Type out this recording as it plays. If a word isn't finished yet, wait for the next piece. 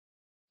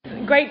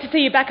Great to see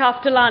you back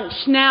after lunch.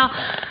 Now,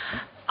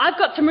 I've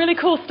got some really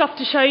cool stuff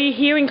to show you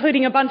here,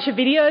 including a bunch of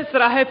videos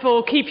that I hope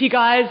will keep you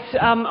guys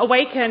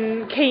awake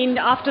and keen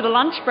after the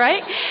lunch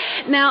break.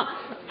 Now,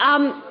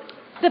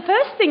 the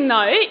first thing,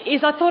 though,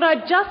 is I thought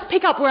I'd just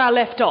pick up where I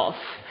left off.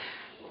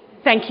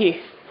 Thank you.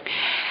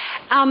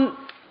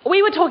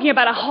 We were talking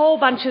about a whole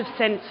bunch of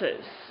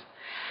sensors.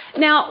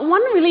 Now,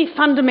 one really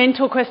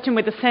fundamental question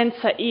with a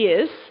sensor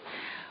is,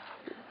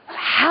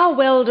 how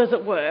well does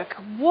it work?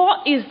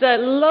 What is the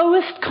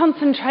lowest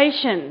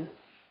concentration,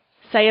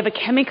 say, of a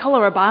chemical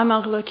or a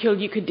biomolecule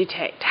you could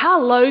detect?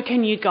 How low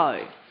can you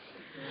go?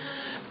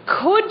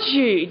 Could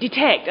you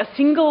detect a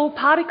single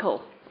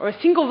particle or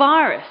a single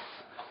virus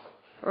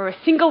or a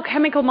single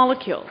chemical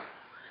molecule?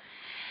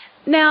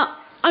 Now,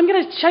 I'm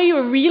going to show you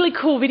a really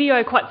cool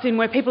video quite soon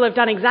where people have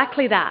done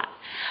exactly that.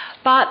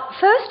 But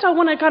first I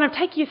want to kind of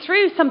take you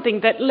through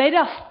something that led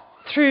us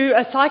through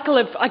a cycle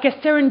of, I guess,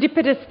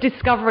 serendipitous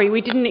discovery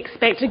we didn't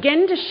expect,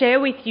 again, to share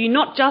with you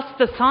not just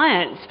the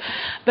science,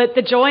 but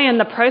the joy and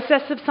the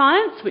process of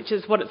science, which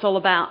is what it's all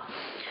about.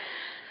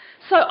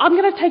 So I'm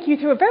going to take you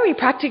through a very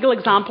practical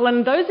example,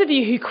 and those of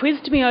you who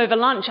quizzed me over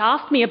lunch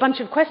asked me a bunch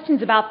of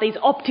questions about these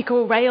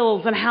optical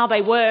rails and how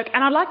they work,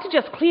 and I'd like to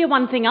just clear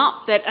one thing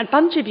up that a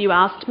bunch of you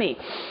asked me.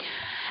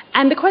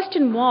 And the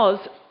question was,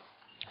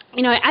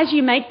 you know, as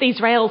you make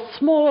these rails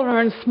smaller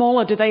and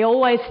smaller, do they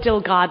always still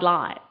guide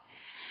light?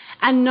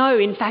 And no,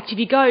 in fact, if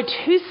you go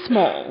too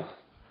small,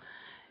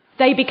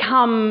 they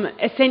become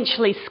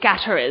essentially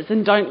scatterers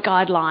and don't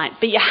guide light.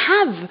 But you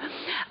have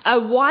a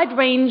wide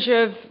range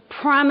of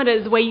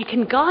parameters where you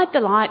can guide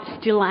the light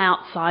still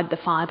outside the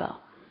fibre.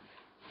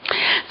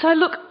 So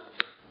look,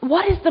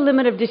 what is the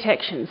limit of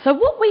detection? So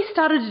what we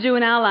started to do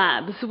in our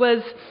labs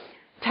was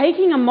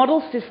taking a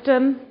model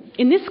system.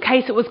 In this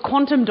case, it was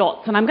quantum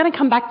dots, and I'm going to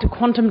come back to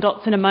quantum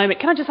dots in a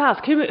moment. Can I just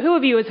ask, who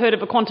of you has heard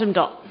of a quantum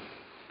dot?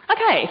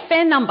 Okay,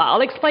 fair number.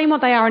 I'll explain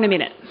what they are in a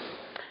minute.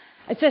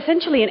 It's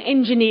essentially an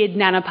engineered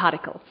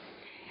nanoparticle.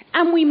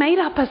 And we made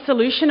up a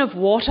solution of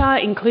water,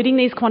 including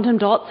these quantum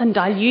dots, and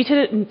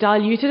diluted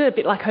it a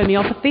bit like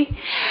homeopathy,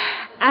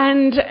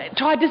 and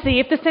tried to see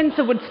if the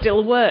sensor would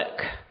still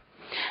work.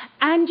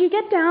 And you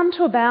get down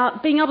to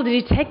about being able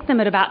to detect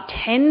them at about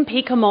 10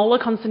 picomolar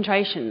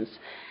concentrations,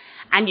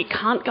 and you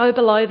can't go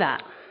below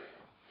that.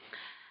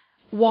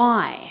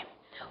 Why?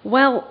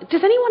 Well,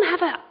 does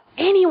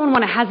anyone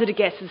want to hazard a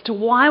guess as to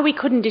why we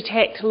couldn't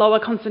detect lower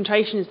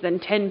concentrations than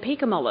 10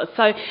 picomolar?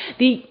 So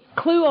the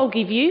clue I'll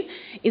give you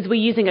is we're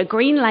using a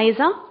green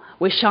laser.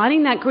 We're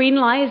shining that green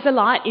laser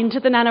light into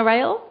the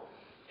nanorail.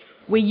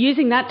 We're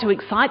using that to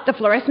excite the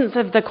fluorescence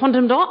of the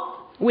quantum dot.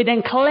 We're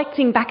then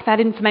collecting back that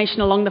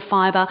information along the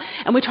fibre,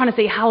 and we're trying to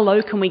see how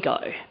low can we go.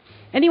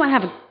 Anyone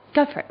have a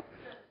go for it?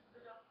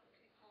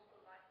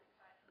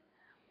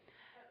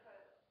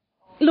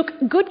 Look,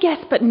 good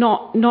guess, but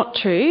not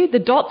true. The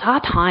dots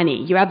are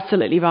tiny. You're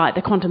absolutely right.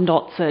 The quantum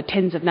dots are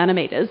tens of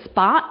nanometers,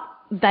 but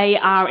they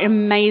are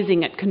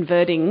amazing at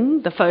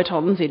converting the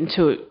photons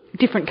into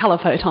different colour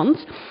photons.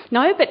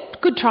 No,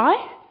 but good try.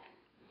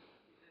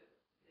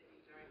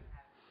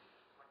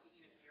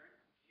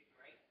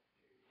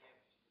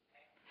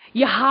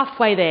 You're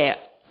halfway there.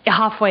 You're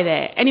halfway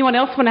there. Anyone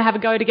else want to have a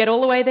go to get all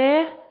the way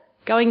there?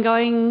 Going,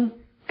 gone.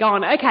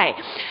 Okay.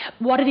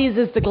 What it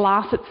is the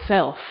glass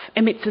itself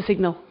emits a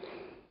signal.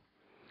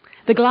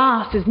 The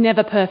glass is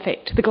never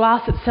perfect. The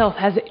glass itself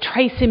has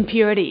trace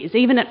impurities,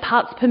 even at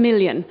parts per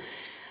million,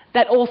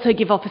 that also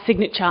give off a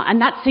signature,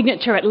 and that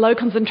signature at low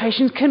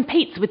concentrations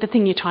competes with the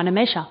thing you're trying to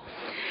measure.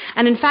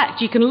 And in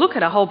fact, you can look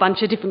at a whole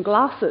bunch of different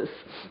glasses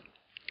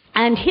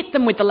and hit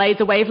them with the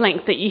laser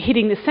wavelength that you're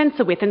hitting the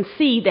sensor with and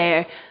see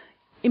their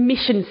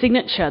emission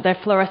signature, their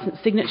fluorescent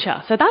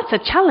signature. So that's a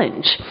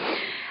challenge.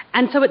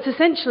 And so it's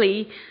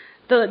essentially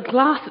the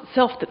glass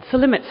itself that's the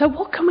limit. So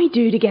what can we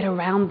do to get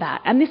around that?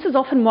 And this is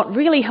often what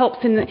really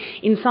helps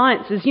in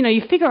science is, you know,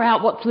 you figure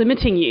out what's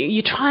limiting you,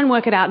 you try and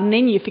work it out, and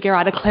then you figure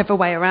out a clever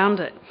way around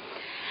it.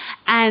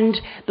 And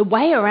the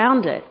way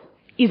around it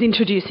is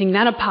introducing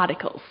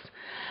nanoparticles.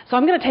 So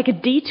I'm going to take a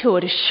detour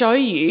to show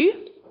you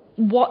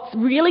what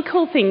really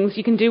cool things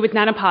you can do with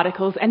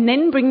nanoparticles and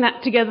then bring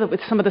that together with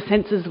some of the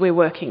sensors we're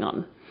working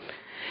on.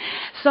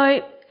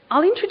 So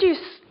I'll introduce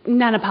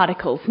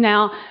nanoparticles.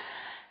 Now,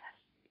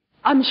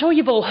 I'm sure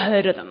you've all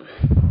heard of them.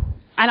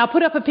 And I'll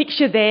put up a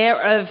picture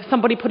there of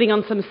somebody putting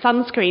on some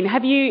sunscreen.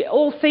 Have you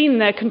all seen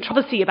the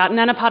controversy about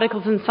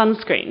nanoparticles and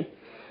sunscreen?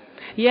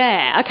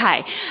 Yeah,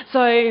 okay.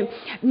 So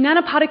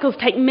nanoparticles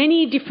take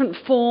many different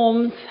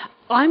forms.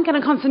 I'm going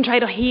to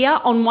concentrate here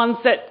on ones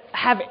that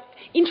have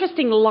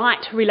interesting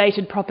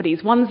light-related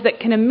properties, ones that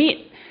can emit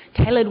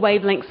tailored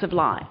wavelengths of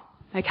light.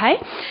 Okay?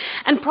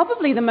 And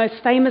probably the most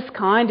famous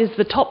kind is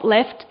the top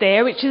left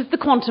there, which is the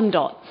quantum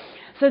dot.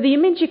 So the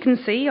image you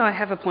can see, I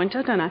have a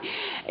pointer, don't I?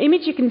 The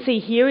image you can see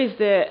here is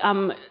the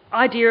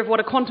idea of what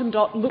a quantum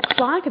dot looks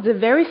like. It's a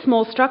very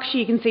small structure.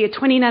 You can see a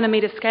 20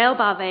 nanometer scale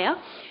bar there.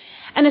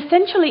 And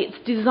essentially it's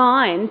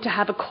designed to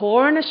have a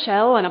core and a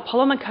shell and a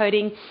polymer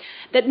coating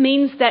that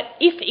means that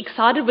if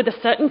excited with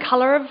a certain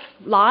colour of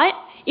light,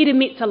 it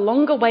emits a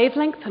longer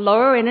wavelength,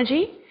 lower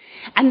energy,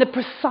 and the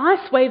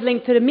precise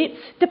wavelength it emits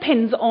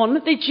depends on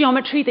the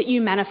geometry that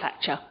you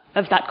manufacture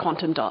of that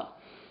quantum dot.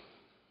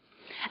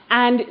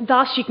 And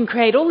thus you can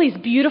create all these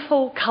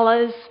beautiful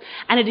colours,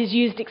 and it is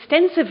used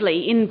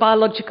extensively in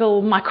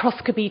biological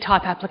microscopy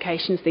type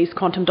applications, these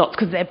quantum dots,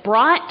 because they're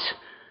bright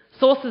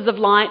sources of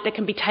light that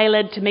can be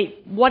tailored to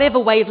meet whatever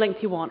wavelength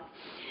you want.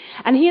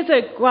 And here's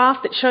a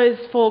graph that shows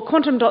for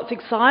quantum dots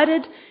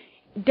excited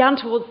down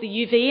towards the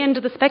UV end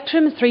of the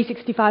spectrum,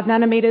 365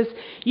 nanometers,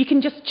 you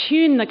can just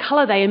tune the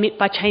colour they emit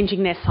by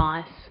changing their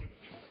size.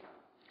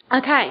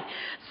 Okay,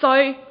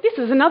 so this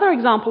is another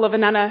example of a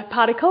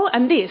nanoparticle,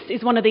 and this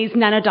is one of these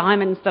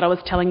nanodiamonds that I was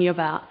telling you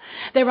about.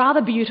 They're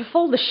rather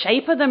beautiful. The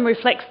shape of them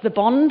reflects the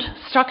bond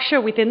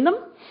structure within them.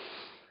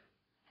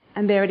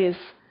 And there it is.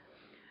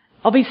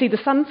 Obviously the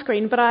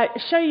sunscreen, but I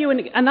show you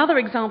another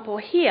example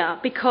here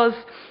because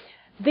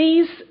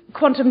these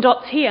quantum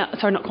dots here,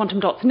 sorry, not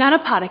quantum dots,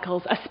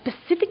 nanoparticles are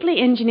specifically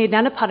engineered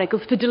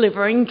nanoparticles for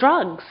delivering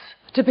drugs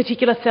to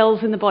particular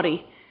cells in the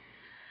body.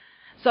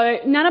 So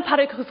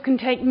nanoparticles can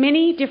take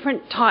many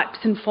different types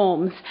and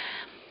forms,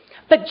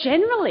 but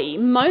generally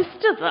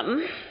most of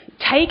them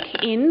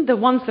take in, the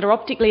ones that are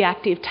optically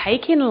active,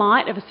 take in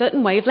light of a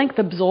certain wavelength,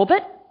 absorb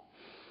it,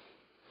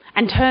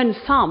 and turn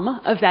some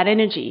of that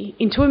energy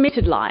into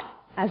emitted light,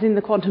 as in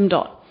the quantum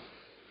dot.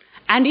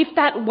 And if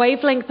that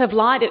wavelength of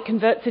light it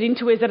converts it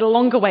into is at a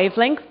longer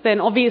wavelength,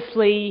 then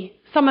obviously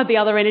some of the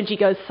other energy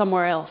goes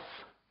somewhere else.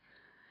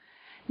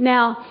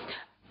 Now,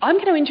 I'm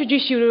going to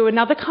introduce you to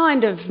another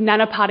kind of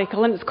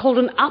nanoparticle, and it's called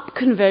an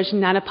up-conversion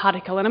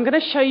nanoparticle, and I'm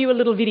going to show you a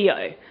little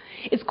video.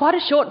 It's quite a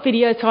short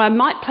video, so I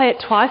might play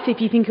it twice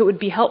if you think it would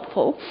be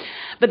helpful.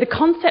 But the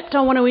concept I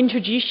want to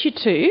introduce you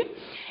to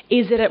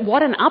is that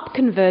what an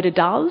up-converter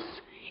does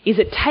is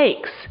it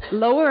takes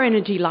lower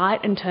energy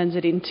light and turns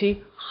it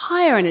into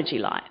higher energy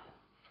light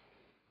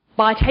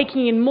by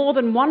taking in more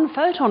than one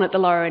photon at the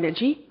lower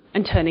energy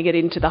and turning it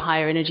into the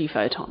higher energy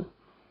photon.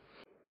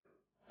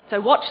 So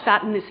watch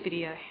that in this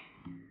video.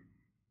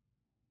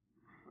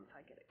 Once I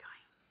get it going.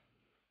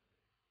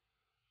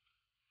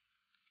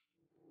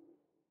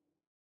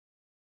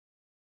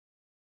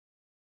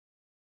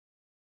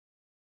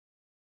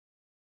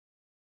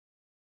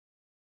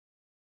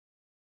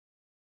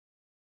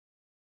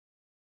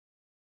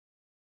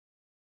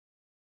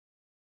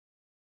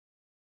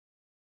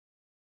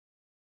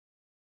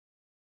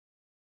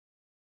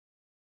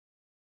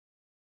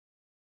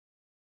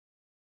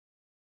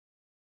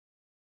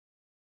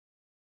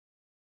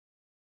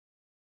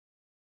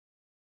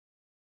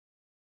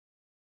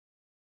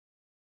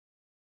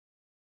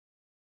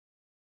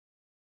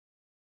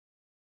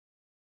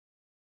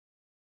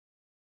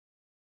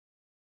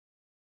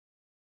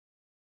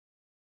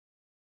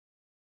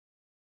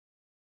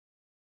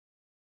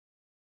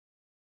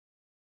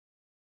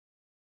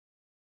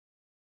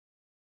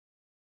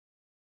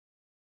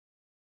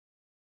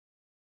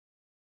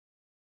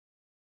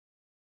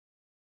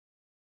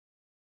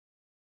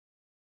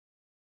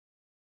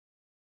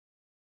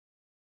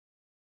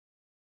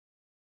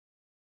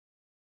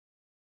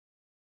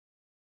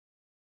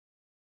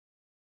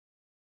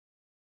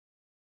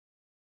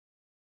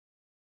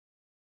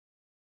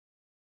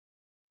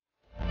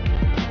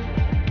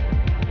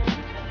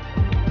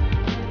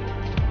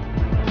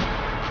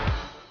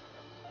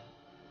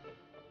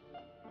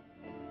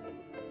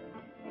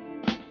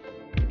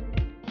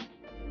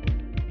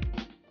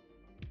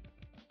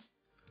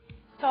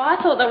 So I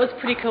thought that was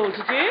pretty cool to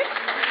do.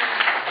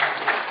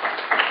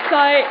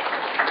 So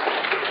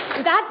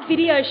that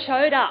video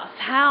showed us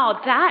how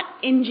that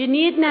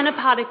engineered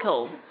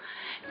nanoparticle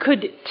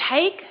could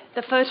take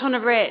the photon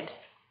of red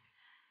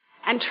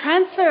and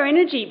transfer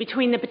energy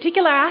between the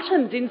particular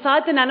atoms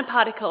inside the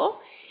nanoparticle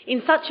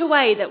in such a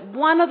way that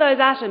one of those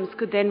atoms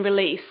could then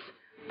release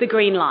the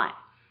green light,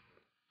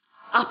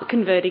 up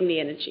converting the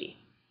energy.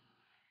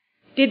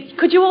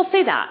 Could you all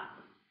see that?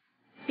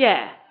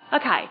 Yeah,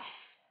 okay.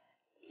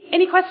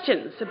 Any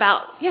questions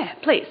about, yeah,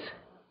 please.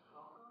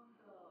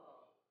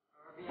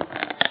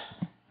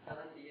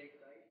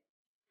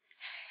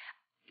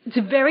 It's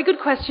a very good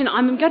question.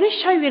 I'm going to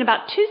show you in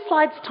about 2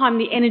 slides' time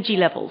the energy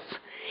levels.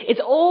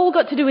 It's all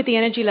got to do with the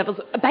energy levels.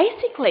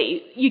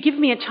 Basically, you give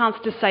me a chance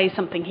to say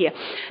something here.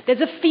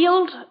 There's a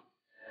field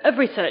of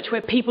research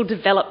where people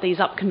develop these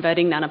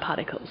up-converting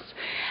nanoparticles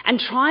and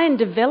try and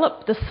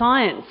develop the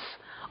science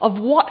of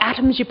what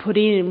atoms you put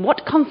in,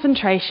 what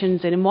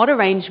concentrations and in what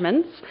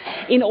arrangements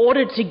in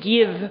order to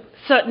give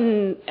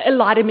certain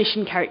light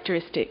emission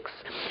characteristics.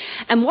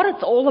 And what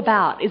it's all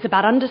about is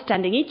about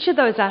understanding each of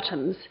those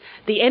atoms,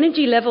 the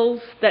energy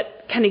levels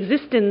that can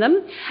exist in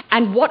them,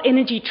 and what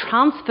energy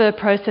transfer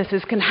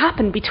processes can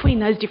happen between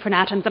those different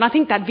atoms. And I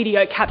think that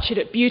video captured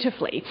it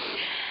beautifully.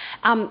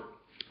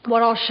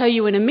 What I'll show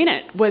you in a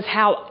minute was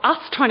how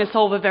us trying to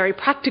solve a very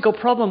practical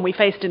problem we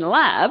faced in a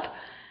lab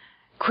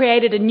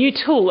created a new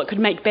tool that could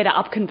make better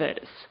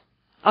up-converters.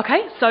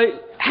 Okay, so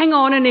hang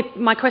on, and if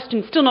my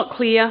question's still not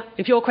clear,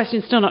 if your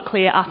question's still not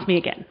clear, ask me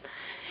again.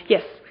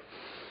 Yes?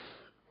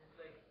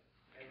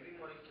 Every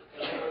molecule,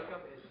 every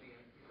atom is the,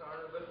 if you are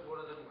able, what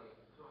are the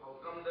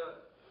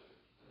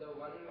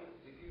one means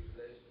diffuse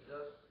light,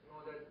 just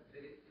know that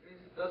there is,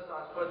 means just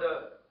transfer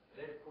the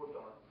red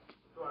photon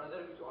to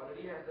another which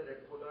already has the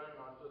red photon and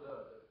not to the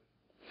other.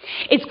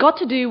 It's got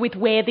to do with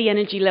where the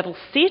energy levels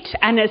sit,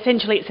 and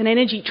essentially it's an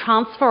energy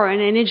transfer or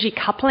an energy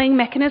coupling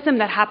mechanism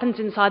that happens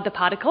inside the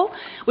particle,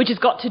 which has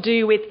got to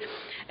do with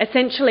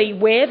essentially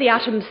where the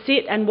atoms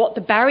sit and what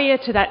the barrier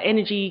to that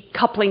energy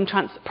coupling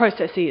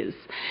process is.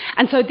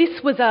 And so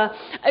this was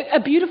a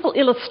beautiful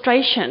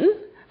illustration,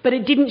 but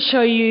it didn't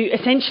show you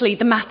essentially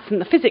the maths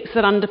and the physics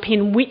that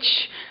underpin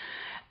which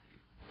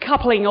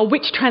coupling or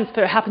which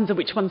transfer happens and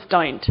which ones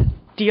don't.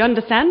 Do you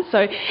understand?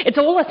 So it's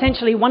all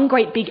essentially one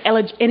great big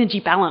energy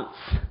balance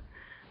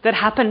that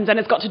happens, and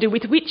it's got to do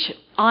with which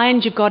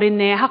ions you've got in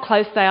there, how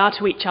close they are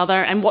to each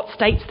other, and what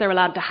states they're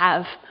allowed to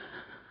have.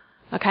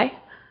 Okay?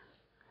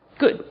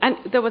 Good. And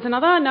there was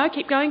another? No,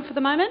 keep going for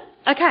the moment.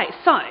 Okay,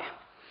 so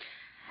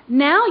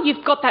now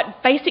you've got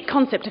that basic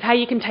concept of how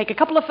you can take a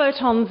couple of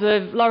photons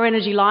of lower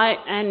energy light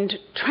and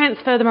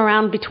transfer them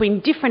around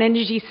between different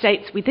energy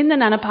states within the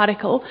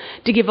nanoparticle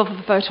to give off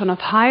a photon of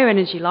higher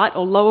energy light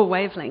or lower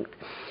wavelength.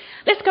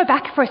 Let's go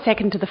back for a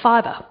second to the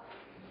fibre.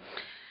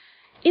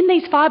 In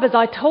these fibres,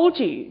 I told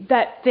you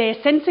that their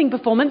sensing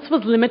performance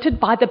was limited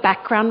by the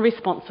background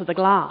response of the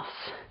glass.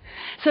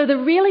 So the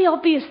really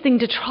obvious thing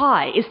to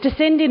try is to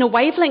send in a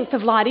wavelength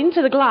of light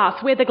into the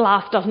glass where the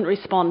glass doesn't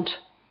respond.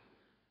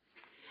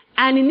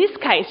 And in this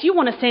case, you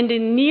want to send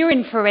in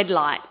near-infrared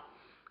light.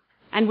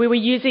 And we were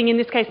using, in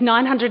this case,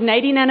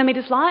 980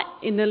 nanometres light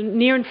in the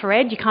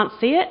near-infrared. You can't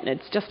see it.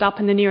 It's just up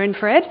in the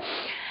near-infrared.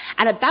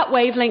 And at that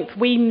wavelength,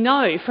 we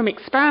know from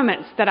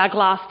experiments that our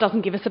glass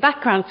doesn't give us a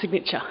background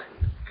signature.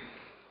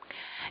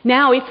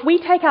 Now, if we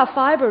take our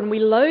fibre and we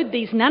load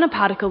these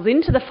nanoparticles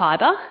into the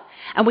fibre,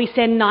 and we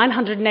send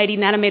 980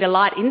 nanometre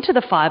light into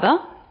the fibre,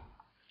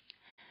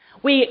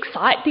 we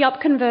excite the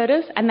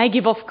upconverters and they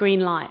give off green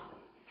light.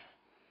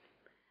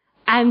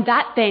 And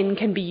that then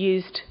can be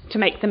used to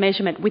make the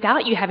measurement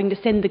without you having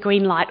to send the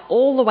green light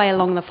all the way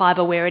along the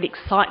fibre where it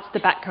excites the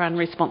background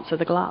response of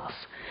the glass.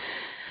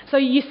 So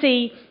you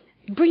see,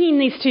 bringing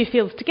these two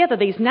fields together,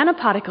 these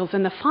nanoparticles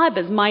and the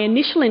fibres, my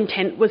initial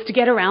intent was to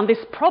get around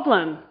this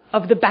problem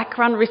of the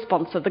background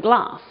response of the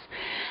glass.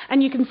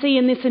 And you can see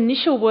in this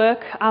initial work,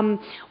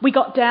 we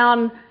got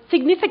down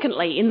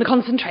significantly in the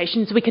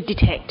concentrations we could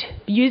detect,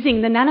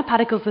 using the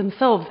nanoparticles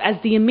themselves as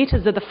the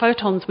emitters of the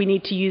photons we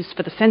need to use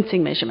for the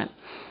sensing measurement.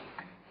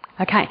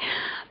 Okay,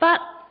 but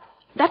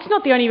that's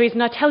not the only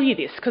reason I tell you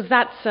this, because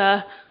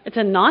it's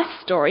a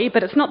nice story,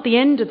 but it's not the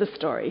end of the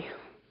story.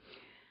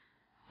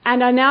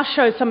 And I now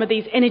show some of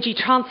these energy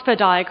transfer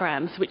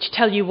diagrams which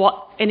tell you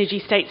what energy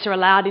states are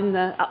allowed in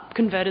the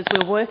converters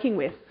we're working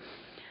with.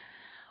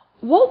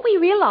 What we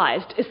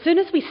realised as soon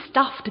as we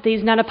stuffed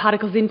these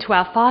nanoparticles into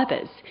our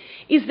fibres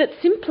is that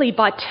simply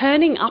by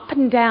turning up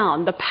and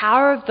down the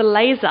power of the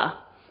laser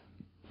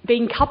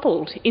being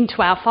coupled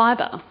into our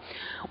fibre,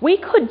 we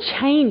could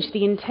change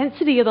the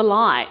intensity of the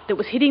light that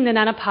was hitting the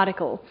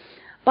nanoparticle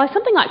by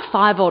something like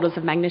 5 orders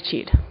of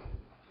magnitude.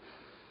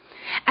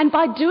 And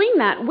by doing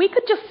that, we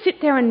could just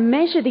sit there and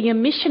measure the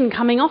emission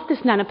coming off this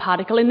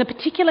nanoparticle. In the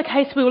particular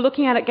case we were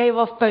looking at, it gave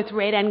off both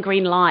red and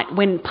green light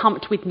when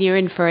pumped with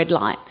near-infrared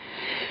light.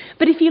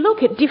 But if you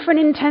look at different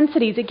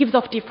intensities, it gives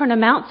off different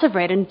amounts of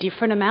red and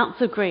different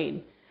amounts of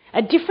green.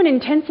 At different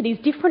intensities,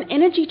 different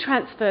energy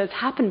transfers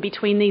happen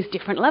between these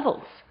different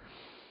levels.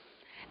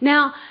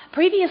 Now,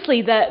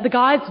 previously, the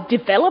guys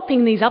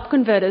developing these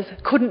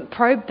upconverters couldn't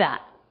probe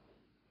that.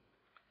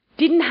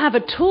 Didn't have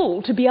a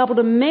tool to be able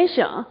to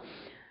measure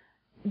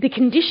the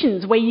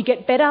conditions where you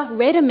get better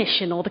red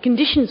emission or the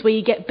conditions where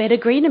you get better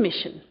green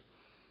emission.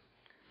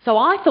 So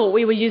I thought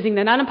we were using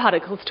the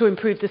nanoparticles to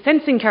improve the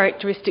sensing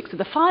characteristics of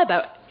the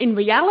fibre. In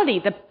reality,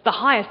 the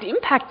highest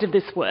impact of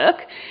this work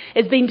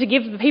has been to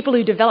give the people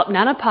who develop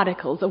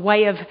nanoparticles a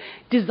way of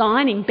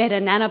designing better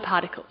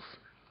nanoparticles,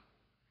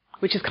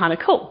 which is kind of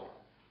cool.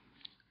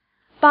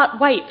 But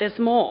wait, there's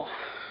more.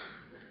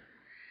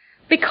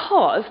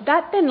 Because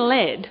that then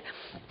led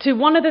to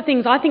one of the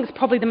things I think is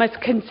probably the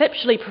most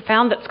conceptually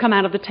profound that's come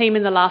out of the team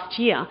in the last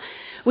year,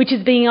 which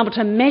is being able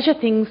to measure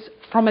things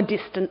from a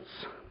distance.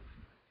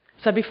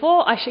 So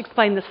before I should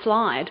explain the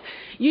slide,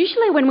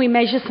 usually when we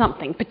measure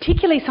something,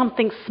 particularly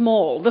something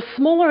small, the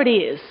smaller it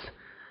is,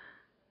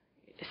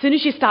 as soon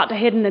as you start to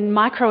head in the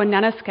micro and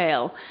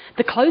nanoscale,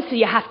 the closer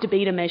you have to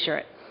be to measure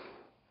it.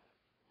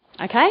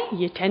 Okay?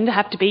 You tend to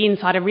have to be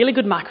inside a really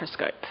good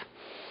microscope.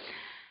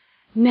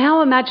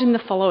 Now imagine the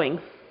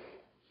following.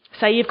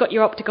 Say you've got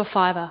your optical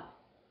fibre.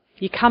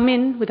 You come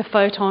in with a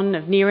photon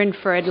of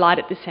near-infrared light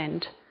at this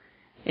end.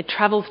 It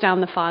travels down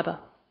the fibre.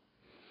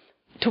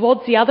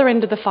 Towards the other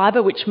end of the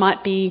fibre, which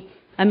might be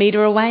a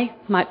metre away,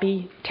 might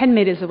be 10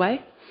 metres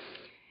away,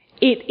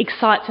 it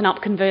excites an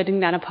upconverting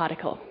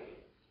nanoparticle.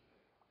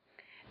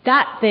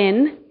 That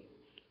then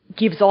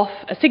gives off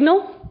a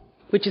signal,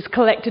 which is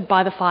collected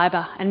by the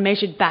fibre and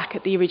measured back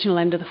at the original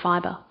end of the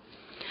fibre.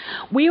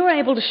 We were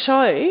able to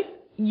show,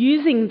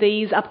 using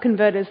these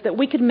upconverters, that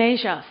we could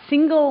measure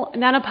single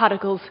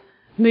nanoparticles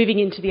moving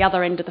into the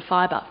other end of the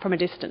fibre from a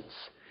distance.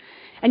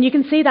 And you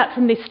can see that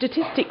from these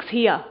statistics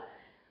here.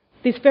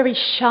 These very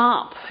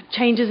sharp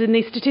changes in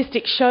these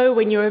statistics show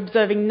when you're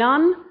observing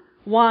none,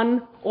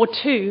 one, or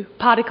two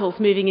particles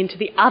moving into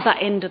the other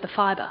end of the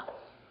fibre.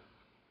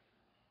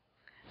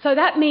 So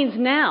that means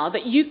now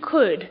that you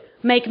could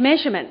make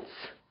measurements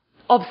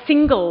of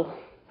single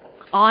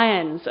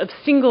ions, of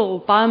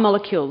single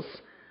biomolecules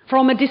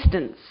from a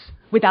distance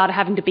without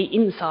having to be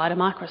inside a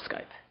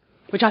microscope,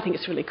 which I think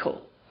is really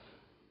cool.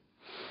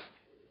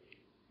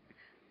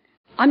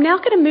 I'm now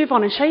going to move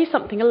on and show you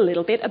something a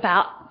little bit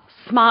about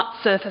smart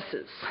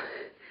surfaces.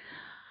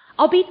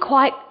 I'll be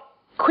quite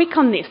quick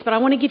on this, but I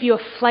want to give you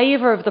a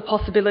flavour of the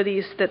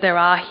possibilities that there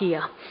are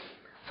here.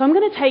 So I'm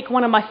going to take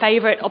one of my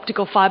favourite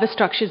optical fibre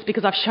structures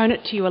because I've shown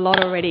it to you a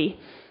lot already.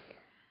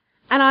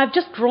 And I've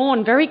just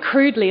drawn very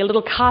crudely a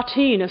little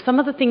cartoon of some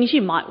of the things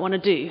you might want to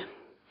do.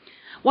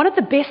 One of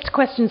the best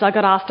questions I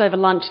got asked over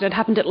lunch, and it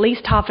happened at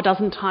least half a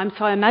dozen times,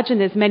 so I imagine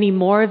there's many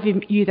more of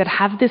you that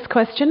have this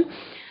question.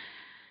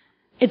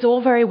 It's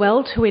all very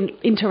well to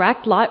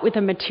interact light with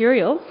a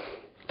material,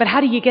 but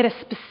how do you get a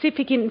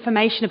specific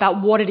information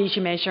about what it is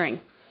you're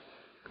measuring?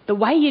 The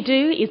way you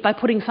do is by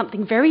putting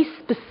something very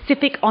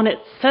specific on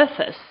its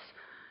surface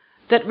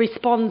that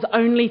responds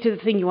only to the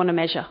thing you want to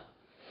measure.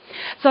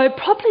 So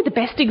probably the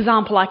best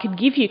example I could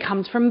give you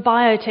comes from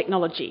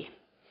biotechnology.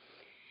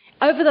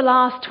 Over the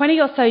last 20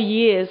 or so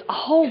years, a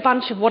whole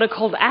bunch of what are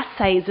called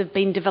assays have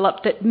been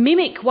developed that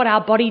mimic what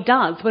our body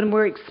does when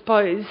we're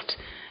exposed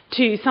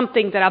to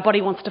something that our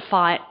body wants to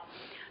fight.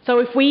 So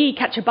if we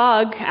catch a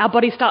bug, our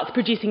body starts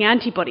producing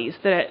antibodies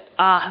that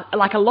are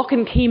like a lock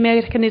and key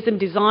mechanism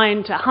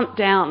designed to hunt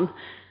down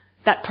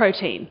that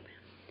protein.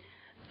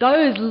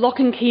 Those lock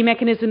and key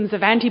mechanisms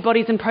of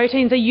antibodies and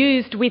proteins are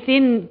used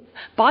within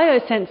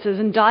biosensors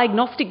and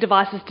diagnostic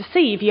devices to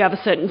see if you have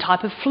a certain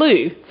type of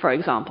flu, for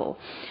example.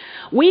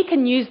 We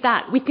can use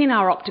that within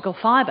our optical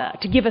fibre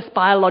to give us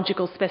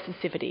biological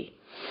specificity.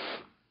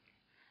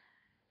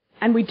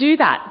 And we do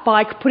that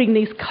by putting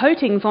these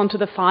coatings onto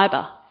the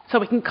fibre. So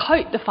we can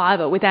coat the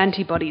fibre with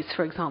antibodies,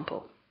 for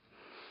example.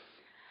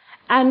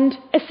 And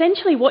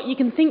essentially what you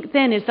can think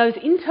then is those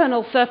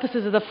internal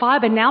surfaces of the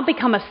fibre now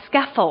become a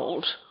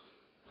scaffold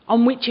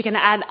on which you can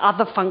add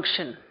other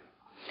function.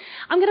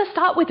 I'm going to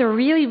start with a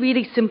really,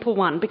 really simple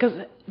one because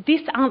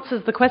this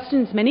answers the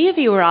questions many of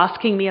you are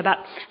asking me about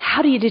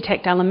how do you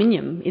detect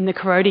aluminium in the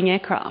corroding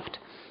aircraft.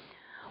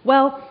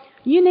 Well,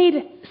 you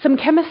need some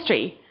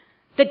chemistry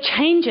that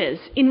changes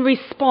in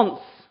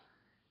response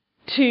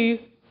to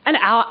an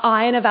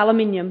ion of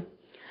aluminium.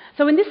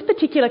 So in this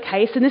particular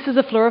case, and this is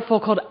a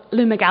fluorophore called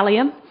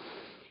lumigallium,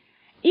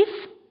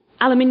 if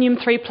aluminium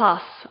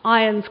 3+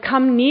 ions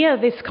come near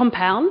this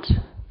compound,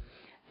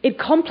 it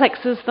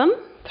complexes them,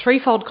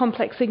 threefold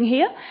complexing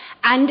here,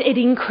 and it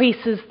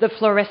increases the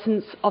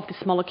fluorescence of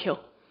this molecule.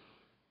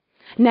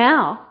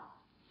 Now,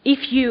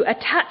 if you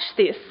attach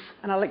this,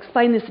 and I'll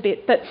explain this a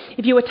bit, but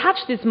if you attach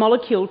this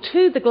molecule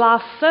to the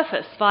glass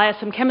surface via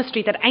some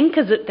chemistry that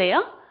anchors it there,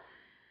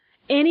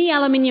 any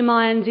aluminium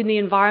ions in the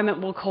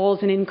environment will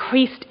cause an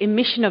increased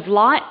emission of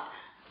light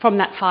from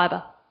that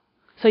fibre.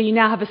 So you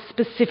now have a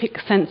specific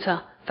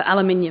sensor for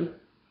aluminium.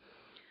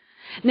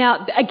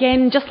 Now,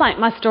 again, just like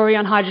my story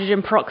on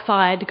hydrogen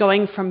peroxide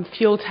going from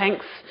fuel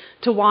tanks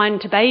to wine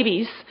to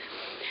babies,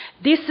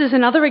 this is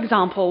another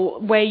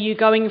example where you're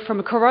going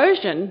from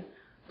corrosion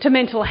to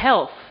mental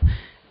health.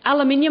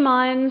 Aluminium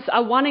ions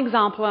are one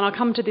example, and I'll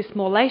come to this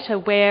more later,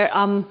 where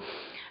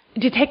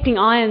detecting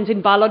ions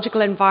in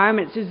biological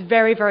environments is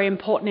very, very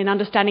important in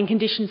understanding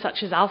conditions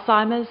such as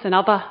Alzheimer's and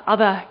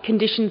other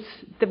conditions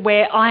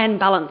where ion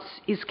balance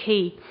is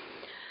key.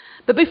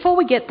 But before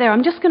we get there,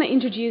 I'm just going to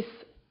introduce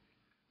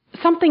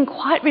something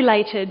quite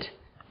related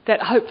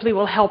that hopefully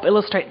will help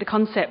illustrate the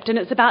concept, and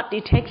it's about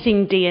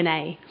detecting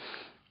DNA.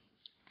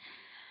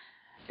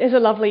 There's a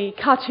lovely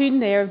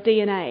cartoon there of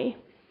DNA.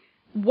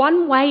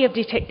 One way of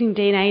detecting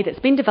DNA that's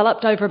been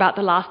developed over about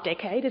the last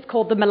decade is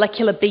called the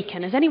molecular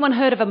beacon. Has anyone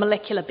heard of a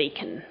molecular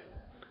beacon?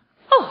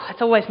 Oh,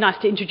 it's always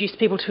nice to introduce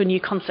people to a new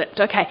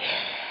concept. Okay.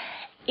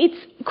 It's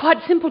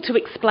quite simple to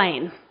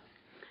explain.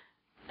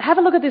 Have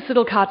a look at this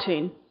little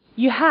cartoon.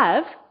 You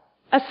have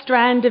a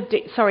strand of...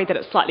 Sorry that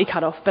it's slightly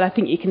cut off, but I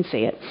think you can see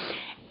it.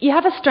 You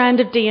have a strand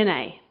of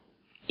DNA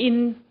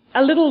in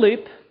a little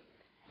loop.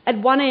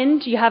 At one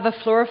end, you have a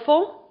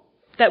fluorophore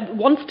that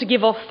wants to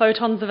give off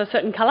photons of a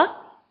certain colour.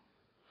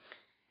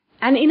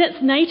 And in its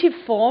native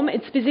form,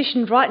 it's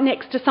positioned right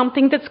next to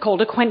something that's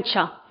called a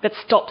quencher that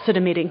stops it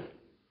emitting.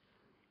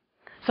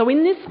 So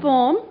in this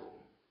form,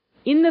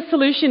 in the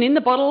solution, in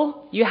the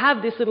bottle, you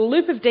have this little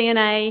loop of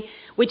DNA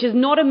which is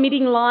not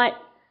emitting light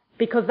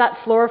because that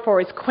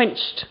fluorophore is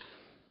quenched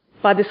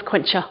by this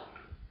quencher.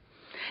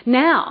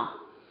 Now,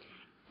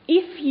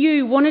 if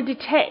you want to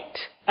detect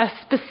a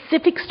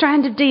specific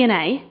strand of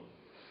DNA,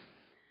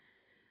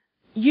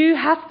 you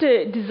have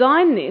to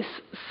design this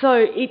so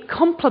it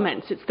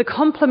complements, it's the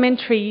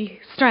complementary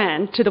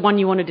strand to the one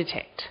you want to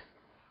detect.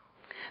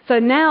 So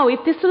now if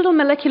this little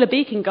molecular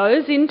beacon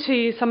goes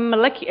into some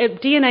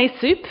DNA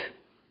soup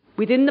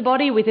within the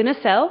body, within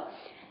a cell,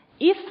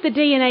 if the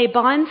DNA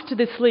binds to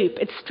this loop,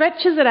 it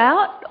stretches it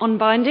out on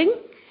binding,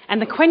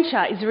 and the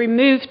quencher is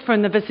removed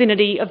from the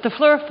vicinity of the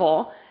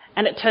fluorophore,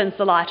 and it turns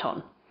the light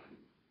on.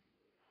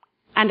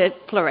 And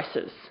it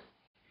fluoresces.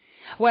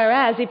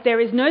 Whereas if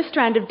there is no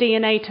strand of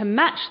DNA to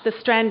match the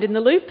strand in the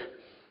loop,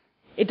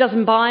 it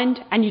doesn't bind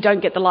and you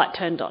don't get the light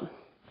turned on.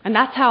 And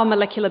that's how a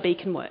molecular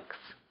beacon works.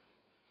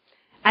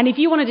 And if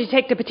you want to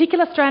detect a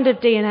particular strand of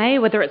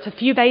DNA, whether it's a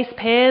few base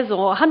pairs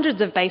or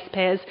hundreds of base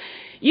pairs,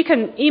 you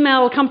can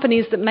email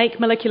companies that make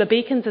molecular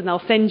beacons and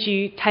they'll send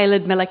you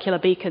tailored molecular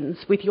beacons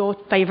with your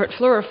favourite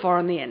fluorophore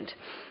on the end.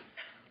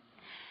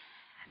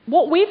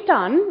 What we've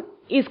done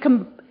is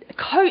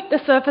coat the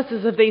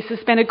surfaces of these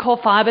suspended core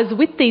fibres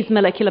with these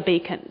molecular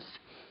beacons.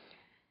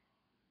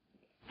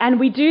 And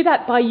we do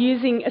that by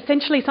using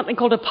essentially something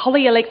called a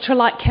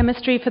polyelectrolyte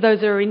chemistry for those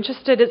who are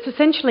interested. It's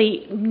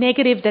essentially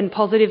negative then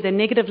positive, then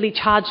negatively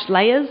charged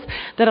layers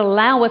that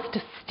allow us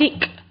to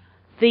stick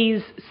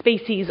these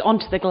species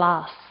onto the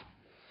glass.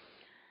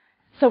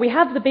 So we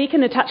have the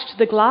beacon attached to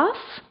the glass,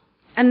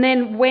 and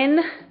then when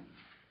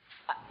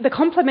the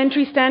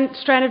complementary strand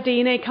of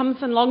DNA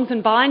comes along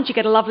and binds, you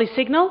get a lovely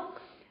signal.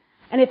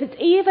 And if it's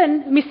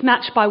even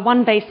mismatched by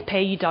one base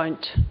pair, you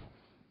don't.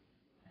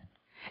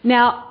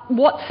 Now,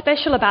 what's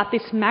special about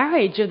this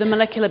marriage of the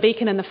molecular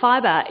beacon and the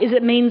fibre is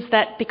it means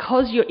that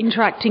because you're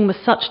interacting with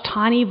such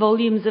tiny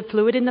volumes of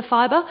fluid in the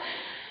fibre,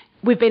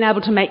 we've been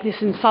able to make this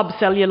in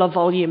subcellular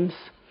volumes,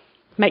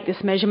 make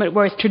this measurement,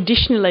 whereas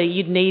traditionally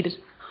you'd need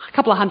a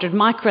couple of hundred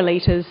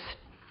microlitres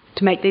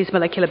to make these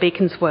molecular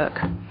beacons work.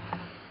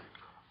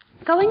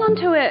 Going on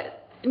to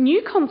a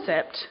new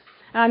concept,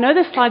 and I know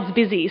this slide's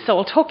busy, so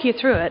I'll talk you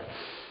through it.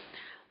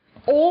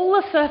 All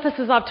the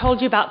surfaces I've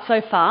told you about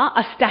so far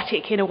are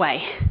static in a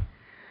way.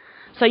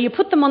 So you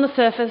put them on the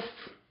surface,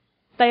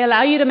 they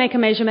allow you to make a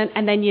measurement,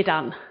 and then you're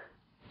done.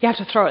 You have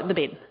to throw it in the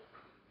bin.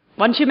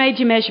 Once you've made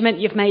your measurement,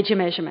 you've made your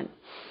measurement.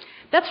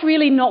 That's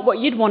really not what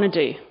you'd want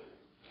to do.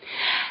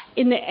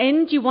 In the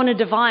end, you want a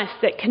device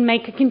that can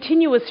make a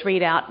continuous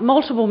readout,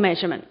 multiple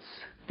measurements,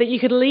 that you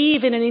could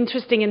leave in an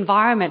interesting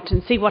environment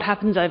and see what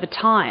happens over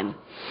time.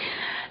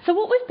 So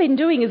what we've been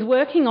doing is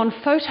working on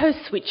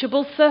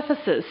photo-switchable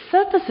surfaces,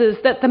 surfaces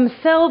that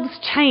themselves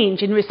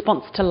change in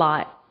response to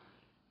light.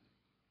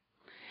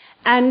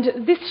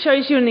 And this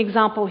shows you an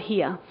example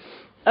here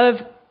of,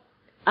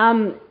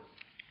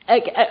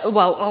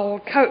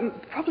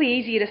 probably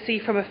easier to see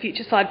from a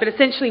future slide, but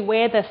essentially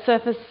where the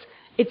surface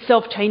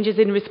itself changes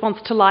in response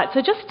to light.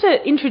 So just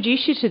to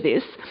introduce you to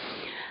this,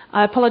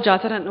 I apologise,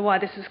 I don't know why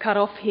this is cut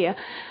off here.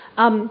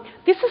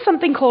 This is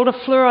something called a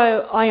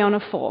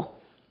fluoroionophore.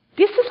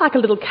 This is like a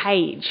little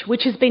cage,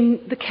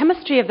 the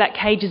chemistry of that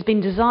cage has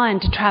been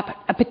designed to trap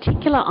a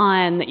particular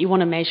ion that you want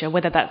to measure,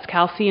 whether that's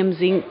calcium,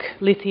 zinc,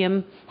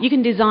 lithium. You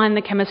can design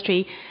the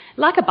chemistry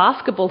like a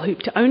basketball hoop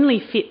to only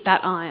fit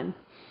that ion.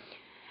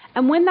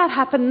 And when that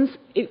happens,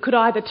 it could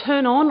either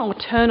turn on or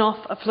turn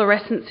off a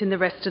fluorescence in the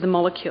rest of the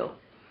molecule.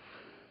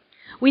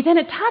 We then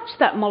attach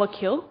that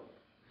molecule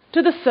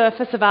to the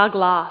surface of our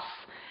glass.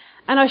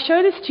 And I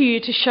show this to you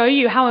to show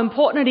you how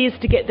important it is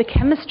to get the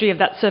chemistry of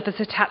that surface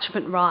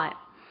attachment right.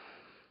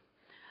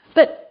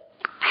 But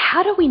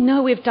how do we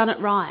know we've done it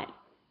right?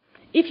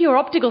 If your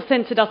optical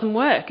sensor doesn't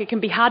work, it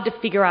can be hard to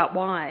figure out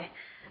why.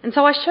 And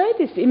so I show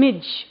this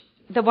image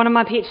that one of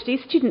my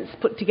PhD students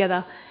put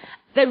together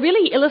that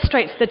really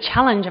illustrates the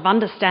challenge of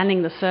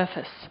understanding the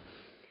surface.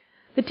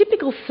 The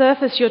typical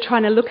surface you're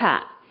trying to look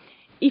at,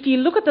 if you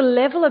look at the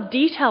level of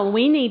detail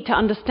we need to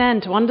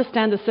understand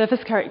the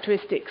surface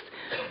characteristics,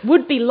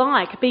 would be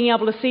like being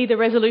able to see the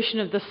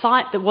resolution of the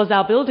site that was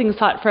our building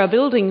site for our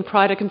building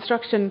prior to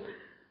construction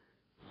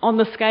on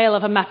the scale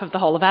of a map of the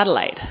whole of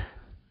Adelaide.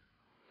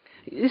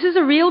 This is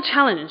a real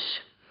challenge.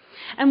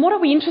 And what are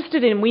we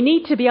interested in? We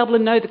need to be able to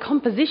know the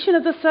composition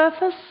of the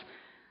surface,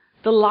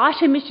 the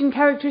light emission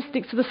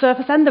characteristics of the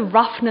surface, and the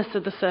roughness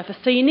of the surface.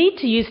 So you need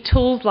to use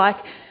tools like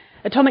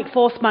atomic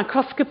force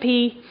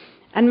microscopy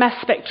and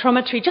mass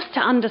spectrometry just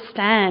to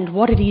understand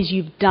what it is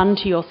you've done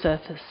to your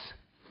surface,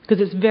 because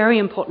it's very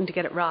important to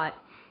get it right.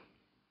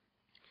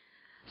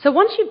 So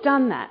once you've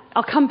done that,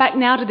 I'll come back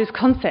now to this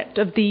concept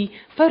of the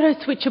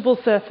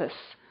photo-switchable surface.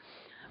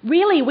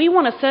 Really, we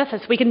want a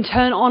surface we can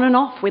turn on and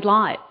off with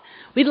light.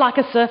 We'd like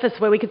a surface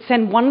where we could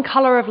send one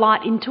colour of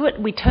light into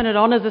it, we turn it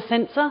on as a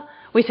sensor,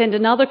 we send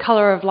another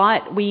colour of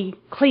light, we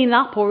clean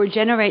up or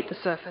regenerate the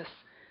surface.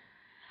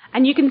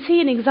 And you can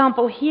see an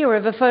example here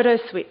of a photo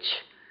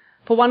switch.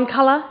 For one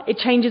colour, it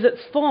changes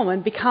its form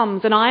and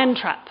becomes an ion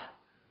trap.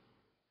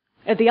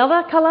 At the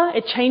other colour,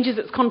 it changes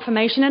its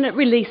conformation and it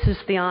releases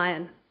the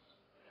ion.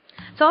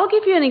 So I'll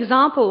give you an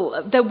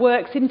example that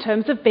works in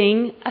terms of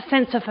being a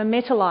sensor for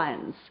metal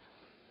ions.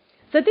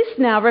 So this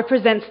now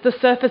represents the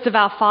surface of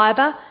our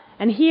fibre,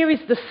 and here is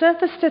the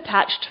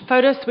surface-attached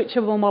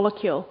photo-switchable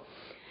molecule.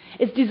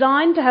 It's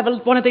designed to have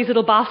one of these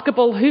little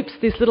basketball hoops,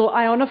 this little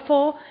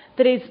ionophore,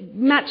 that is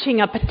matching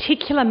a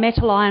particular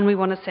metal ion we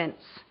want to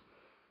sense.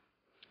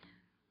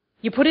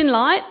 You put in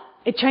light,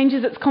 it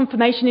changes its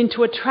conformation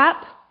into a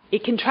trap.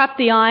 It can trap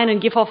the ion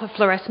and give off a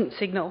fluorescent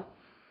signal.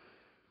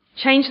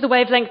 change the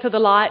wavelength of the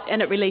light,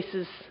 and it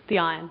releases the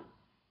ion.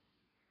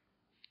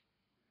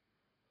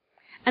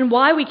 And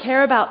why we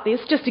care about this,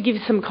 just to give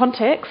you some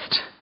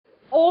context,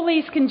 all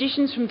these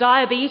conditions from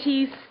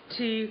diabetes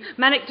to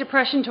manic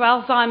depression to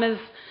Alzheimer's,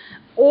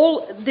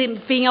 all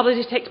them being able to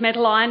detect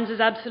metal ions is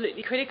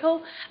absolutely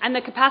critical, and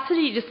the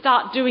capacity to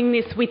start doing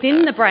this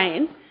within the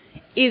brain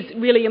is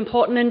really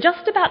important. And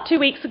just about 2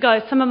 weeks ago,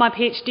 some of my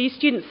PhD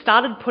students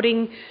started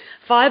putting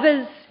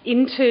fibres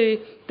into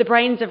the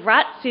brains of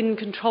rats in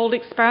controlled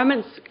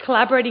experiments,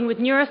 collaborating with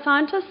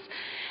neuroscientists,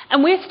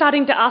 and we're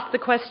starting to ask the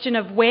question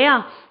of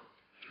where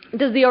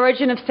does the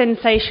origin of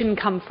sensation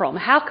come from?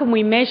 How can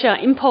we measure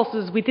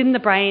impulses within the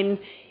brain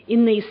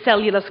in these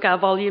cellular scale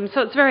volumes?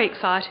 So it's very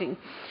exciting.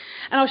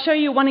 And I'll show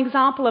you one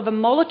example of a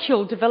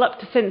molecule developed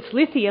to sense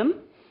lithium.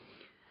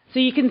 So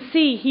you can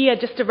see here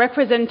just a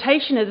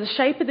representation of the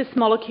shape of this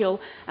molecule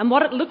and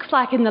what it looks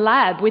like in the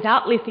lab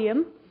without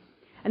lithium.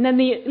 And then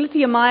the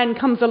lithium ion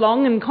comes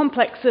along and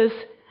complexes,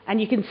 and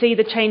you can see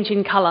the change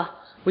in colour,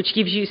 which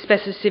gives you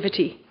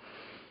specificity.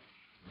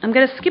 I'm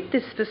going to skip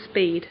this for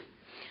speed.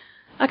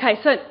 Okay,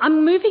 so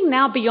I'm moving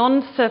now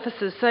beyond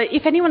surfaces. So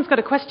if anyone's got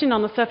a question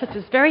on the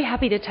surfaces, very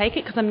happy to take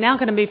it, because I'm now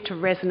going to move to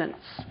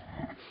resonance.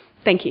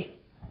 Thank you.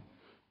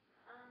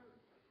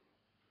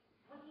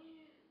 When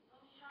you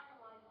shine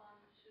a light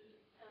on to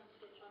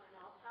switch on and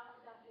off, how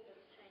exactly does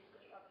it change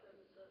the structure of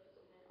the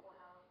surface and therefore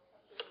how it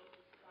feels?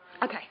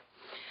 Okay.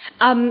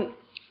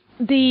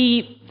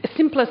 The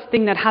simplest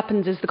thing that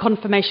happens is the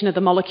conformation of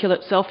the molecule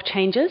itself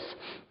changes.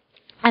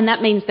 And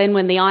that means then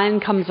when the ion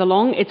comes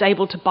along, it's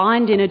able to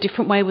bind in a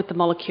different way with the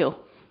molecule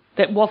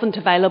that wasn't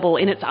available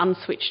in its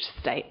unswitched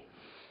state.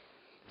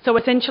 So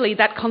essentially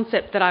that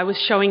concept that I was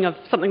showing of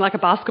something like a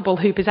basketball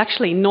hoop is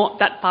actually not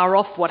that far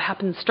off what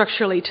happens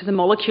structurally to the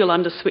molecule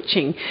under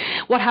switching.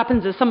 What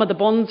happens is some of the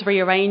bonds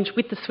rearrange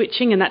with the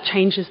switching, and that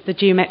changes the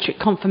geometric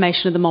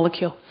conformation of the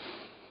molecule.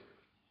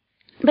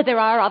 But there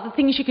are other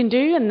things you can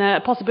do, and the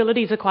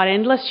possibilities are quite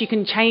endless. You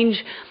can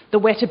change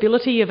the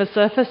wettability of a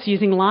surface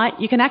using light.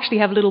 You can actually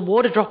have little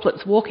water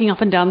droplets walking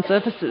up and down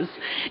surfaces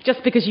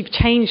just because you've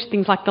changed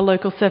things like the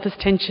local surface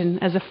tension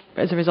as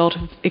a result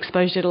of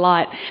exposure to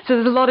light. So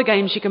there's a lot of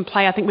games you can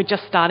play. I think we're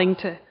just starting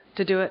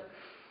to do it.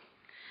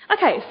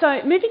 Okay,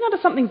 so moving on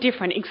to something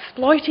different,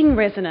 exploiting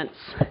resonance.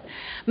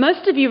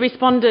 Most of you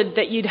responded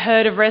that you'd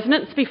heard of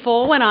resonance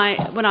before when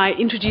I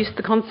introduced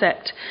the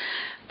concept.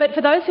 But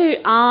for those who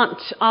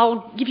aren't,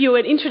 I'll give you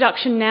an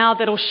introduction now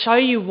that'll show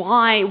you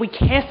why we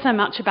care so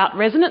much about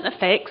resonant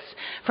effects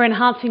for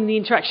enhancing the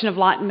interaction of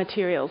light and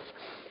materials.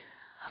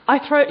 I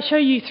show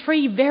you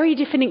 3 very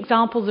different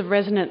examples of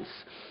resonance.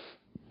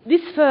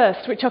 This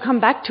first, which I'll come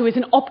back to, is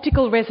an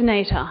optical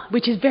resonator,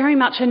 which is very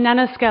much a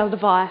nanoscale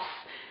device.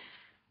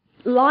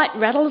 Light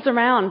rattles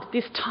around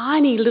this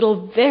tiny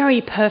little,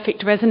 very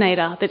perfect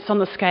resonator that's on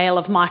the scale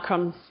of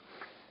microns.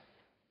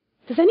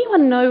 Does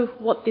anyone know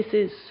what this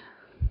is?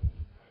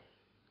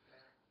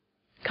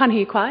 Can't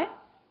hear you quite.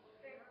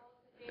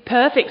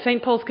 Perfect,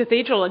 St. Paul's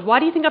Cathedral. And why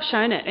do you think I've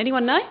shown it?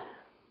 Anyone know?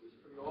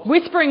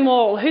 Whispering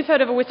wall. Who's heard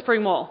of a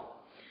whispering wall?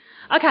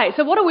 Okay,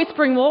 so what a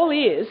whispering wall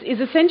is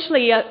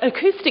essentially an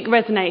acoustic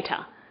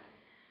resonator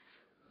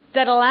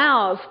that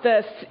allows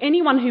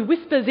anyone who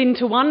whispers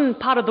into one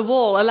part of the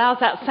wall, allows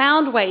that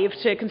sound wave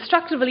to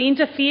constructively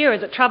interfere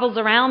as it travels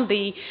around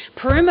the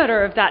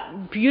perimeter of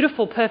that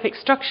beautiful, perfect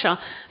structure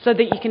so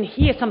that you can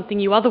hear something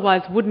you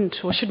otherwise wouldn't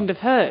or shouldn't have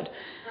heard.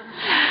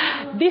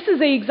 This is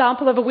the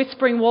example of a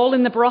whispering wall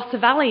in the Barossa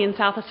Valley in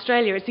South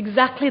Australia. It's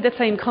exactly the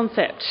same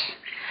concept.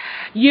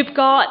 You've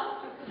got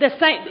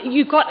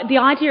the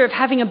idea of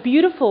having a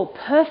beautiful,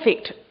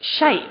 perfect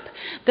shape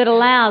that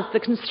allows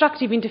the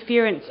constructive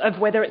interference of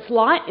whether it's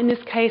light in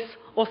this case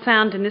or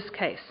sound in this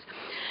case.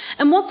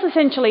 And what's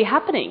essentially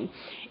happening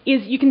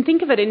is you can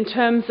think of it in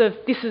terms of,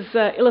 this is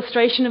an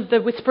illustration of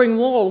the whispering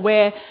wall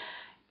where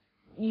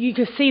you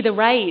can see the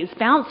rays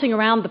bouncing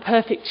around the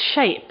perfect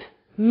shape,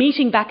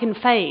 meeting back in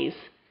phase,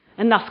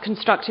 and thus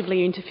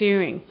constructively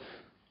interfering.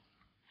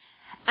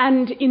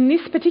 And in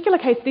this particular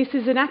case, this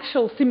is an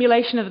actual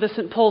simulation of the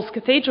St. Paul's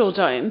Cathedral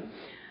dome,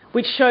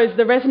 which shows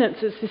the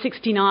resonances for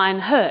 69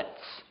 hertz,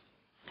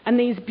 and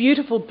these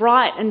beautiful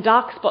bright and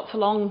dark spots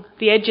along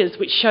the edges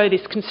which show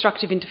this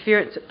constructive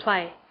interference at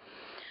play.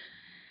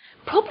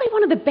 Probably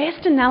one of the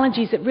best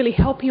analogies that really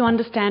help you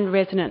understand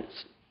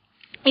resonance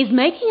is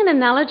making an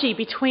analogy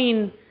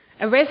between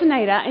a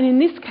resonator, and in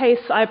this case,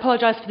 I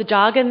apologise for the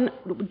jargon,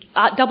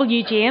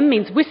 WGM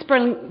means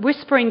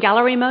whispering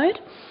gallery mode,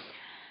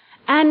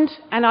 and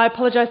I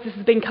apologise, this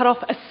has been cut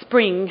off, a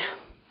spring.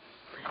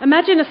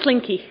 Imagine a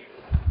slinky,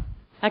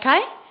 okay?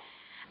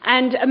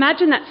 And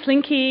imagine that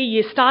slinky,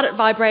 you start it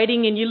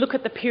vibrating and you look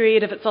at the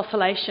period of its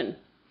oscillation.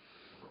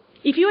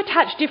 If you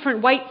attach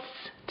different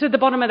weights to the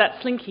bottom of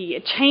that slinky,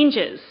 it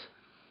changes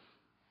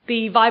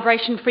the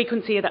vibration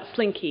frequency of that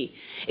slinky.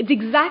 It's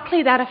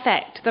exactly that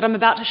effect that I'm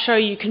about to show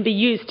you can be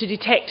used to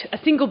detect a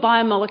single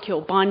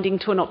biomolecule binding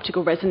to an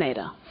optical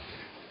resonator.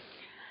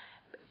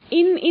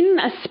 In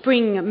a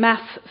spring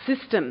mass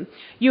system,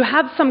 you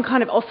have some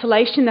kind of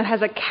oscillation that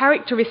has a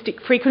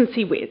characteristic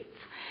frequency width,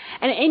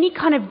 And any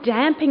kind of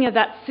damping of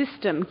that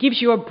system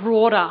gives you a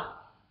broader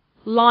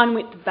line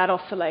width of that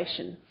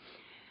oscillation.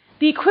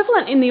 The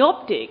equivalent in the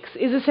optics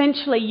is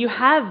essentially you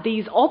have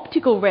these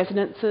optical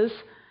resonances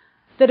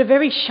that are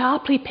very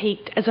sharply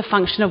peaked as a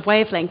function of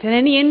wavelength, and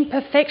any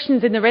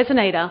imperfections in the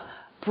resonator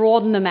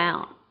broaden them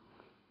out.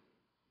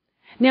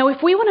 Now,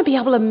 if we want to be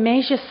able to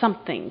measure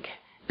something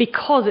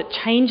because it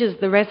changes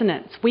the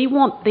resonance, we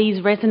want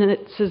these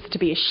resonances to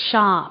be as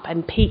sharp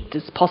and peaked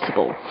as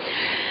possible.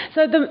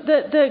 So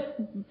the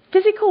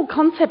physical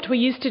concept we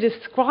use to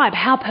describe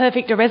how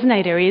perfect a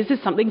resonator is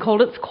something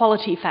called its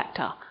quality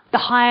factor. The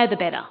higher, the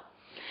better.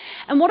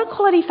 And what a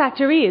quality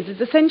factor is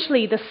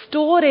essentially the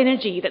stored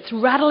energy that's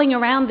rattling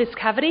around this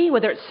cavity,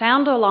 whether it's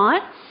sound or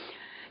light,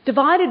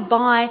 divided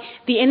by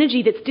the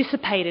energy that's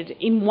dissipated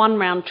in one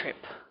round trip.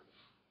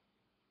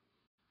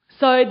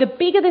 So the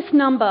bigger this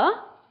number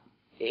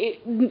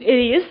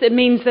it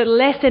means that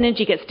less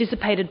energy gets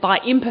dissipated by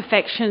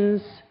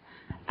imperfections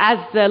as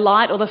the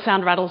light or the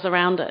sound rattles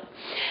around it.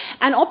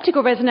 And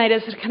optical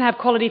resonators can have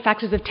quality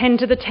factors of 10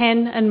 to the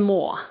 10 and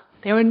more.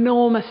 They're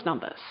enormous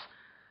numbers,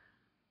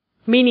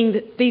 meaning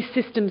that these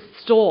systems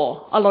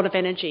store a lot of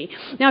energy.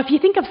 Now, if you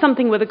think of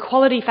something with a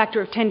quality factor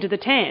of 10 to the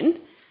 10,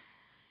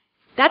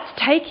 that's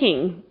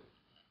taking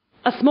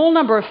a small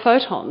number of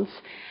photons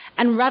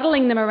and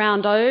rattling them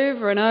around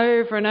over and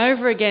over and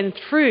over again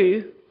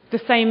through the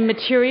same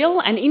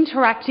material and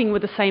interacting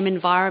with the same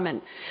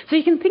environment. So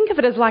you can think of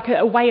it as like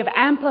a way of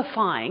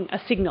amplifying a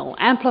signal,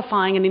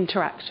 amplifying an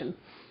interaction.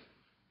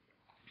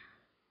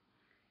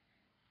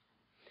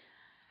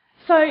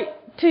 So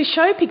to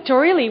show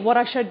pictorially what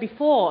I showed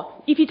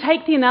before, if you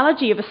take the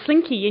analogy of a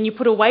slinky and you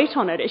put a weight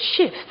on it, it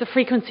shifts the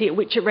frequency at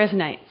which it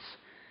resonates.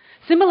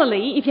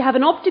 Similarly, if you have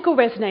an optical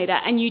resonator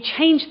and you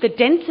change the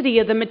density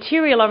of the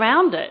material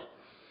around it,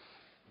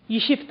 you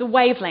shift the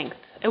wavelength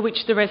at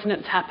which the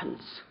resonance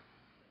happens.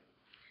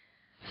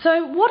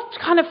 So what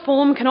kind of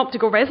form can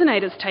optical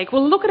resonators take?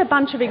 We'll look at a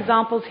bunch of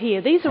examples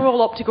here. These are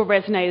all optical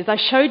resonators. I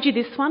showed you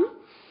this one,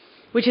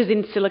 which is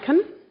in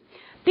silicon.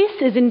 This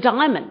is in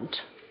diamond.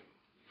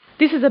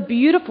 This is a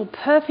beautiful,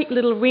 perfect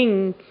little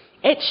ring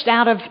etched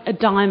out of a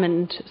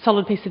diamond,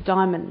 solid piece of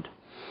diamond.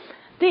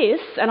 This,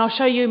 and I'll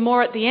show you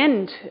more at the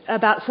end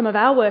about some of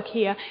our work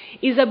here,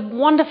 is a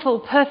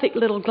wonderful, perfect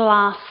little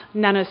glass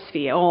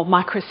nanosphere or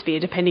microsphere,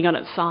 depending on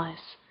its size.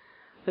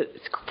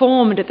 It's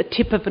formed at the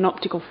tip of an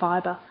optical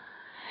fibre.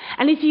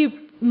 And if you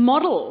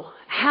model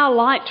how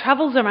light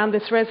travels around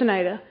this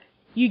resonator,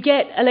 you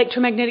get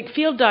electromagnetic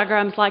field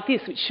diagrams like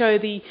this, which show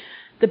the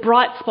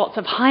bright spots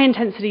of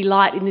high-intensity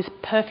light in this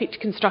perfect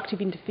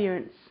constructive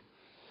interference.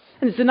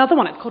 And there's another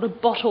one, it's called a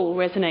bottle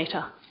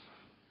resonator.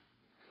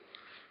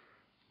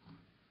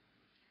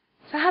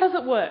 So how does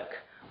it work?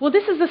 Well,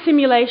 this is a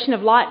simulation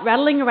of light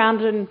rattling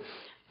around in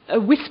a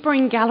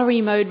whispering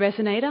gallery mode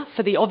resonator,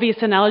 for the obvious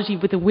analogy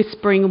with a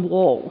whispering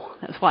wall.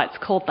 That's why it's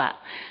called that.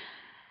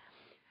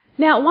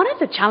 Now, one of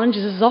the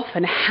challenges is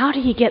often, how do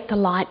you get the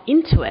light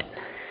into it?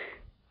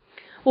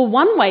 Well,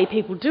 one way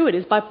people do it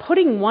is by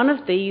putting one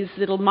of these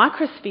little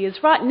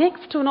microspheres right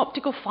next to an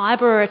optical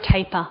fibre or a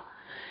taper.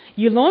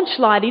 You launch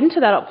light into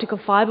that optical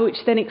fibre,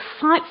 which then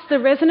excites the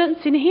resonance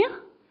in here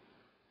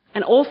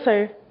and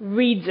also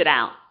reads it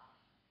out.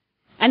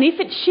 And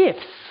if it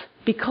shifts,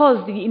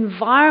 because the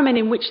environment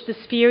in which the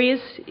sphere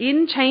is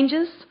in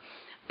changes,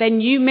 then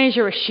you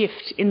measure a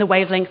shift in the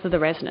wavelength of the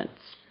resonance.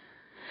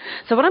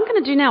 So what I'm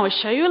going to do now is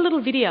show you a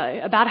little video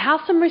about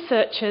how some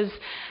researchers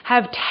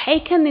have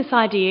taken this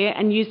idea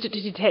and used it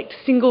to detect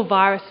single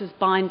viruses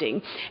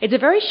binding. It's a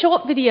very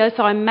short video,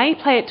 so I may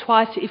play it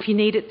twice if you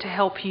need it to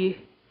help you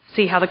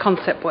see how the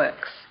concept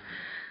works.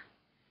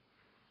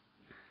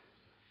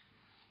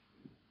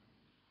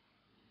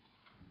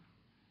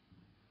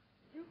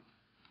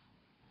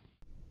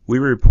 We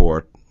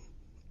report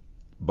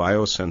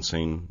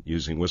biosensing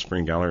using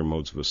whispering gallery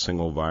modes of a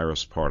single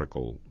virus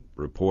particle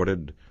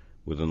reported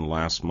within the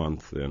last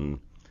month in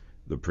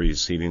the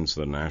Proceedings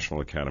of the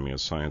National Academy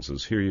of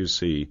Sciences. Here you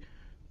see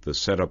the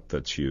setup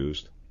that's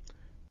used.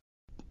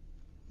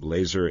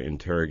 Laser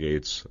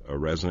interrogates a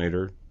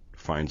resonator,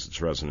 finds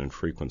its resonant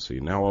frequency.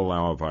 Now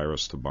allow a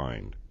virus to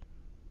bind.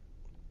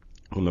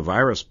 When the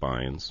virus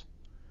binds,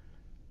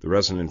 the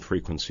resonant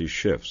frequency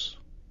shifts.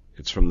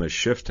 It's from the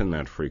shift in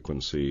that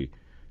frequency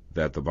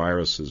that the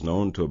virus is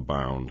known to have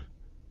bound,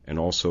 and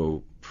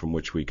also from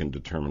which we can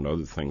determine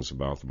other things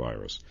about the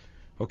virus.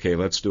 Okay,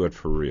 let's do it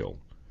for real.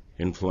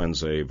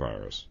 Influenza A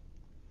virus,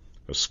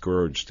 a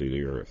scourge to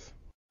the earth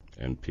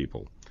and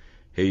people.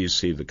 Here you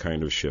see the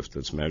kind of shift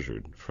that's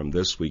measured. From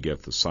this we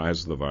get the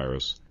size of the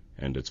virus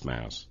and its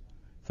mass.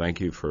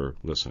 Thank you for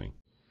listening.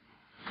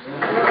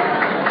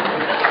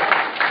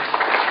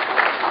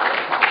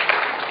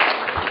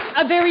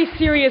 A very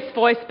serious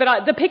voice,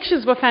 but the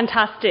pictures were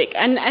fantastic.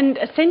 And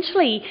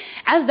essentially,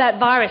 as that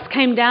virus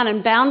came down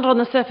and bound on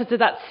the surface of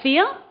that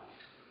sphere,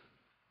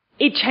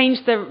 it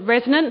changed the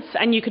resonance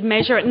and you could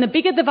measure it. And the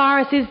bigger the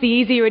virus is, the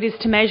easier it is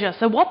to measure.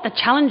 So what the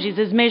challenge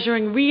is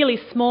measuring really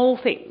small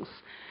things.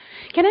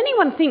 Can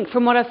anyone think,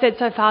 from what I've said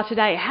so far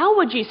today, how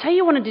would you, say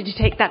you wanted to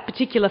detect that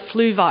particular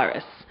flu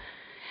virus,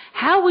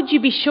 How would you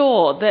be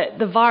sure that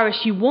the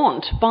virus you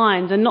want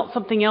binds and not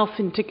something else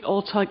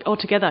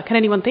altogether? Can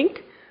anyone think?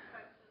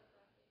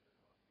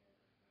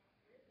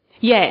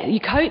 Yeah, you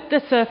coat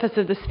the surface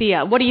of the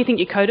sphere. What do you think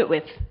you coat it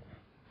with?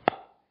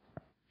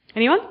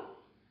 Anyone?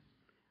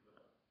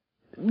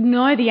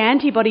 No, the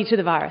antibody to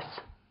the virus.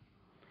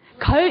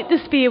 Coat the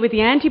sphere with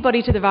the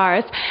antibody to the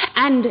virus,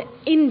 and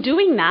in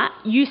doing that,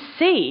 you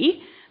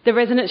see the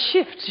resonance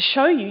shift to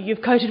show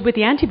you've coated with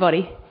the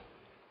antibody.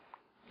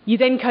 You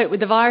then coat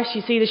with the virus,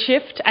 you see the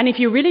shift, and if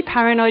you're really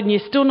paranoid and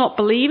you're still not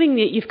believing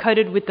that you've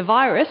coated with the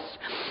virus,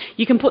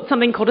 you can put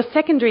something called a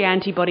secondary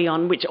antibody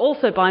on, which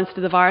also binds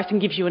to the virus and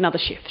gives you another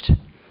shift.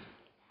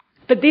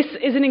 But this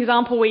is an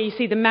example where you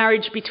see the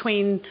marriage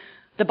between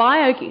the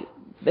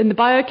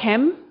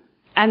biochem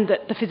and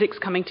the physics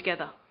coming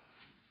together.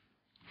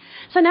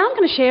 So now I'm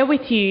going to share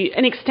with you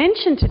an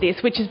extension to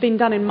this, which has been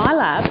done in my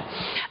lab,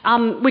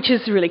 which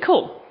is really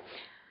cool.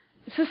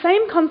 It's the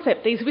same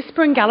concept, these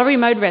whisper and gallery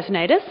mode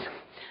resonators.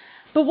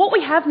 But what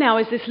we have now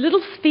is this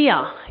little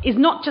sphere is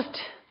not just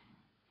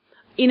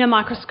in a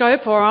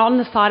microscope or on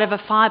the side of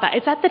a fibre.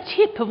 It's at the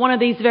tip of one of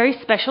these very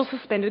special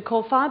suspended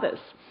core fibres.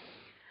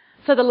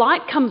 So the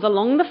light comes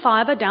along the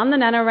fibre, down the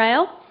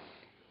nanorail.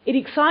 It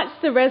excites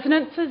the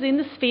resonances in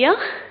the sphere.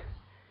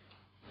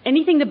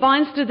 Anything that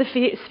binds to the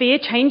sphere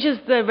changes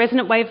the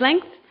resonant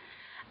wavelength,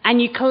 and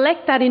you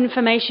collect that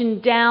information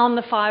down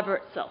the fibre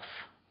itself.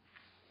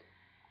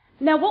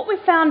 Now, what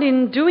we've found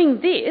in doing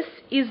this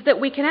is that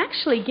we can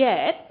actually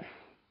get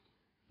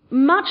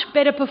much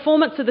better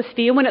performance of the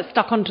sphere when it's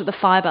stuck onto the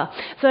fibre.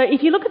 So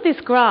if you look at this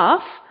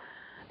graph,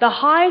 the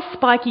high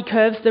spiky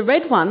curves, the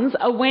red ones,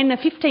 are when a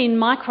 15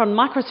 micron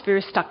microsphere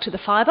is stuck to the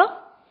fibre,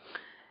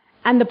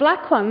 and the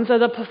black ones are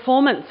the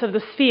performance of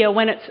the sphere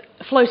when it's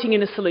floating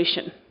in a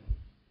solution.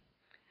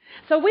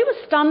 So we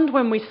were stunned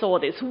when we saw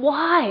this.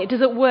 Why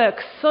does it work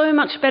so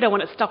much better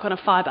when it's stuck on a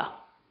fibre?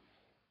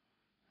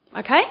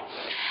 Okay?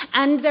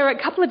 And there are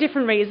a couple of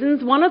different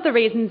reasons. One of the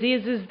reasons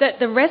is that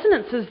the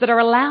resonances that are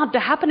allowed to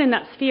happen in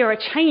that sphere are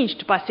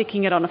changed by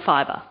sticking it on a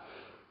fibre.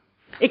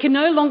 It can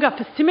no longer,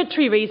 for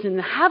symmetry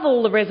reasons, have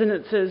all the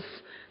resonances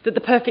that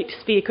the perfect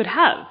sphere could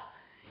have.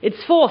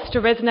 It's forced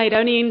to resonate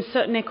only in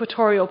certain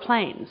equatorial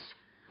planes,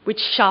 which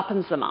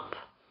sharpens them up.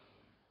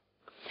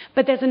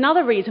 But there's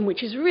another reason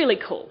which is really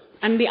cool.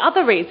 And the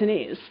other reason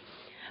is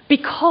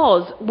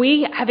because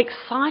we have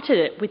excited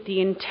it with the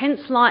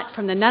intense light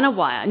from the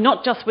nanowire,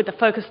 not just with the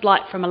focused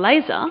light from a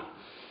laser,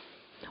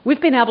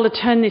 we've been able to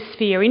turn this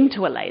sphere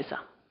into a laser.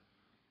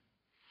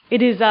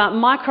 It is a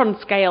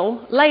micron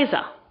scale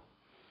laser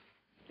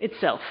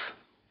itself.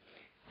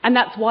 And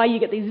that's why you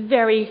get these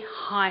very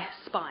high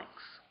spikes.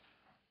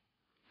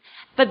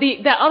 But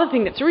the other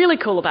thing that's really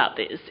cool about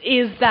this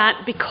is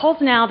that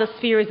because now the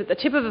sphere is at the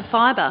tip of a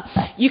fibre,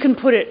 you can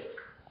put it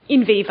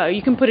in vivo,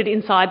 you can put it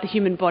inside the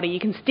human body, you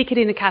can stick it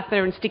in a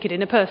catheter and stick it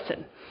in a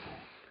person.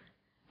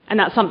 And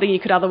that's something you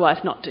could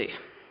otherwise not do.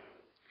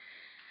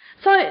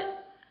 So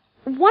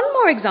one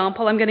more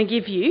example I'm going to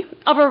give you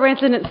of a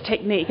resonance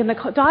technique, and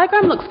the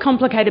diagram looks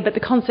complicated but the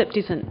concept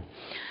isn't.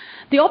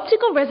 The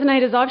optical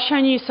resonators I've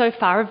shown you so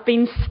far have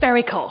been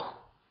spherical,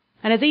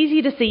 and it's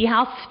easy to see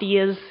how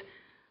spheres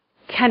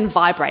can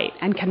vibrate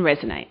and can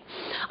resonate.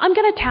 I'm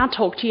going to now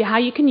talk to you how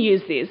you can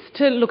use this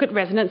to look at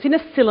resonance in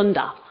a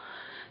cylinder.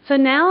 So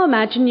now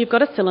imagine you've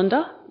got a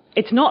cylinder.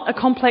 It's not a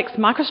complex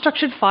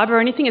microstructured fibre or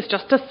anything, it's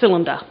just a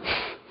cylinder.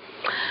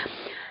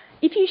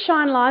 If you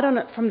shine light on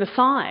it from the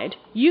side,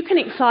 you can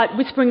excite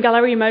whisper and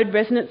gallery mode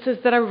resonances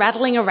that are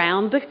rattling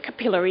around the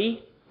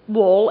capillary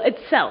wall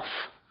itself.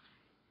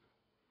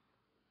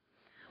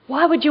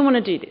 Why would you want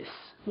to do this?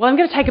 Well, I'm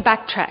going to take a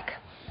backtrack.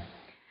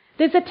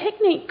 There's a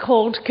technique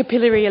called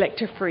capillary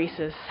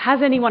electrophoresis.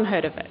 Has anyone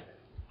heard of it?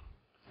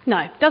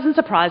 No, doesn't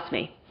surprise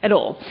me at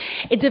all.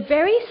 It's a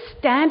very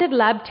standard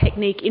lab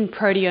technique in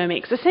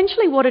proteomics.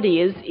 Essentially what it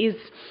is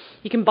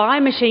you can buy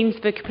machines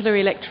for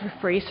capillary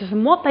electrophoresis,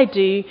 and what they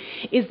do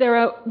is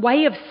they're a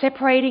way of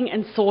separating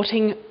and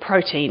sorting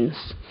proteins.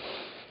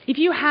 If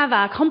you have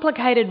a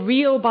complicated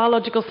real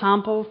biological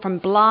sample from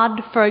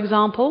blood, for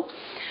example,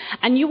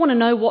 and you want to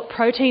know what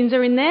proteins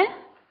are in there,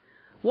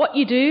 what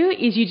you do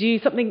is you do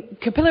something,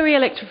 capillary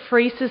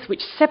electrophoresis,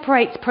 which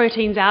separates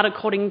proteins out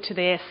according to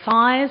their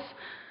size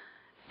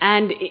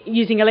and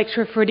using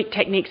electrophoretic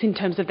techniques in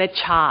terms of their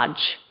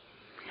charge.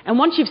 And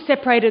once you've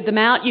separated them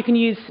out, you can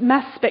use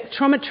mass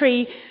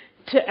spectrometry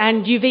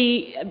and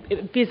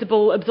UV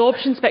visible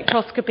absorption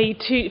spectroscopy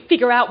to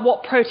figure out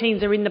what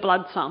proteins are in the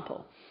blood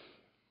sample.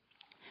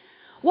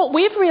 What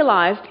we've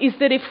realised is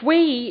that if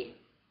we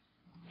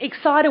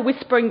excite a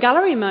whisper and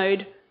gallery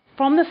mode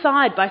from the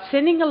side by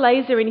sending a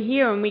laser in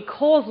here and we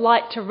cause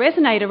light to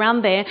resonate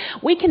around there,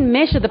 we can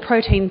measure the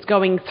proteins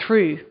going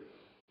through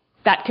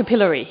that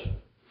capillary.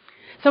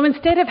 So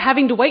instead of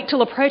having to wait till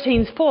the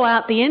proteins fall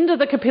out the end of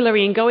the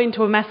capillary and go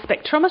into a mass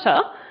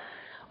spectrometer,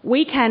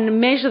 we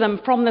can measure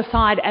them from the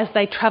side as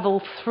they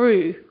travel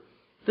through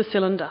the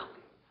cylinder.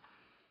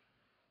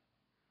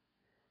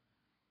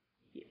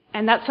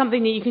 And that's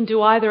something that you can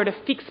do either at a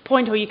fixed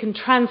point or you can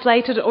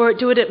translate it or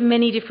do it at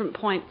many different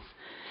points.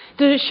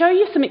 to show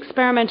you some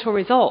experimental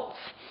results.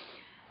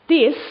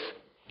 This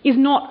is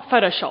not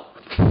Photoshop.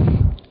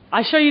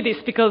 I show you this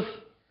because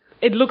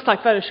it looks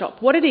like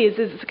Photoshop. What it is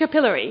it's a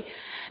capillary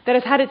that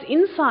has had its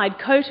inside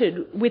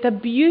coated with a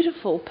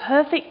beautiful,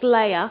 perfect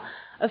layer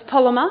of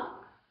polymer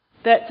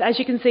that's, as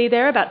you can see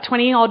there, about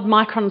 20 odd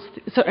microns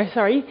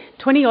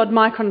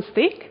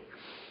thick.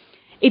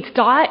 It's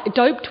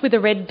doped with a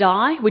red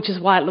dye, which is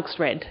why it looks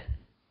red.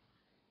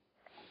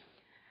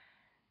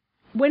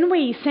 When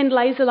we send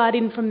laser light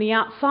in from the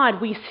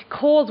outside, we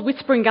cause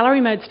whispering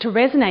gallery modes to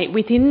resonate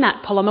within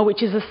that polymer,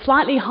 which is a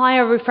slightly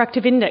higher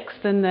refractive index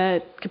than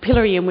the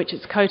capillary in which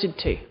it's coated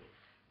to.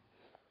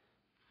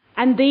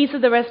 And these are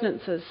the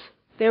resonances.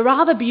 They're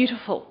rather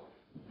beautiful.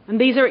 And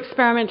these are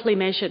experimentally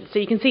measured, so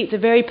you can see it's a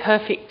very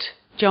perfect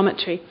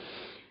geometry.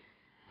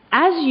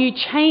 As you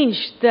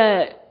change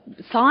the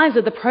size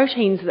of the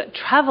proteins that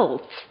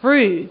travel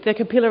through the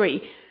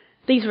capillary,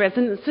 these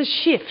resonances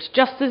shift,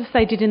 just as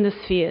they did in the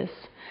spheres.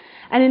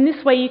 And in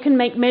this way, you can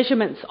make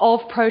measurements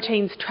of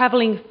proteins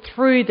travelling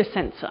through the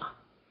sensor.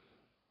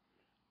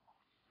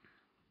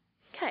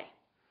 Okay.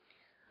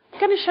 I'm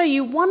going to show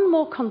you one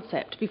more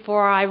concept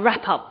before I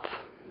wrap up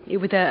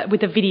with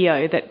a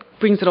video that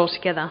brings it all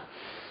together.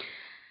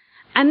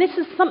 And this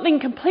is something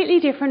completely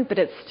different, but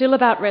it's still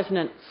about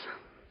resonance.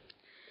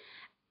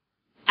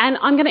 And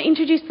I'm going to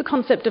introduce the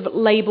concept of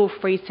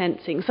label-free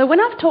sensing. So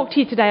when I've talked to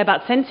you today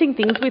about sensing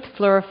things with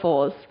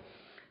fluorophores,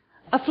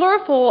 a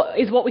fluorophore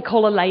is what we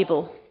call a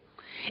label.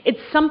 It's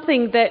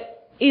something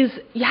that is,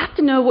 you have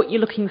to know what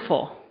you're looking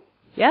for,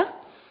 yeah?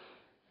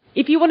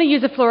 If you want to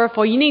use a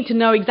fluorophore, you need to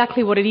know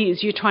exactly what it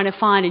is you're trying to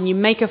find, and you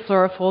make a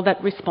fluorophore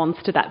that responds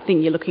to that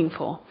thing you're looking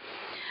for.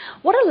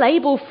 What a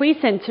label-free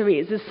sensor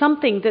is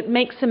something that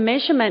makes a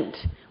measurement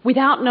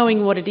without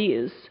knowing what it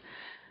is.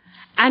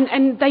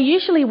 And they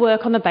usually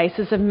work on the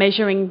basis of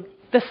measuring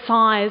the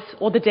size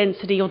or the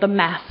density or the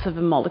mass of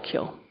a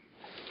molecule.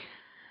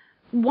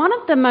 One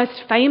of the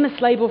most famous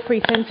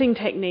label-free sensing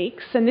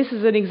techniques, and this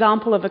is an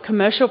example of a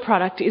commercial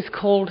product, is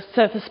called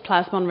surface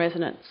plasmon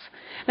resonance.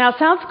 Now, it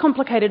sounds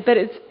complicated, but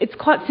it's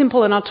quite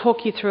simple, and I'll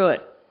talk you through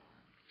it.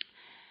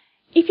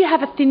 If you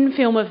have a thin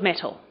film of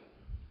metal,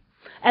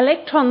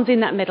 electrons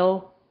in that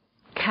metal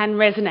can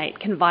resonate,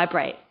 can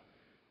vibrate.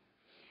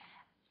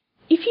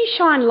 If you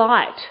shine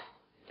light,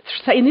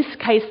 say in this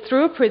case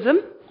through a prism,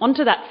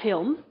 onto that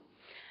film,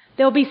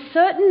 there will be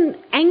certain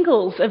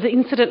angles of the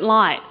incident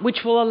light which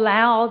will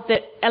allow the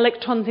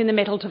electrons in the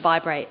metal to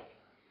vibrate.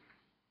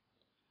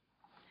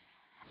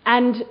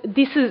 And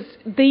these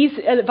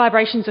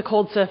vibrations are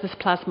called surface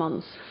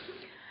plasmons.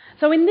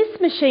 So in this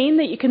machine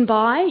that you can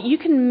buy, you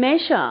can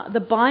measure the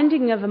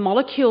binding of a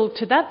molecule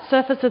to that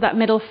surface of that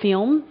metal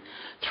film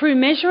through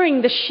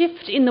measuring the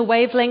shift in the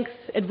wavelength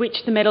at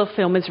which the metal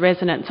film is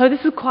resonant. So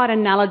this is quite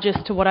analogous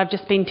to what I've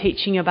just been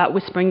teaching you about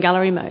whispering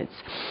gallery modes.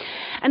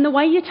 And the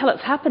way you tell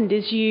it's happened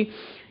is you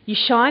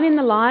shine in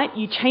the light,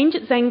 you change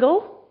its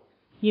angle,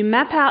 you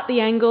map out the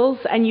angles,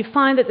 and you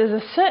find that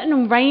there's a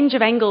certain range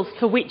of angles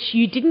for which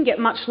you didn't get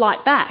much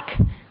light back,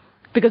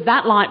 because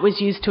that light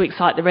was used to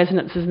excite the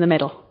resonances in the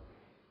metal.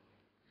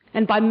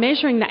 And by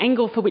measuring the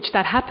angle for which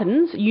that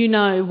happens, you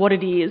know what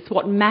it is,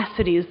 what mass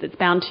it is that's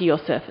bound to your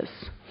surface.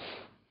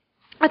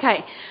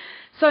 Okay,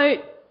 so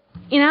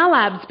in our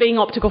labs, being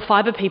optical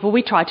fibre people,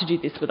 we try to do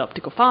this with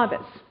optical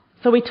fibres.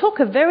 So we took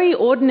a very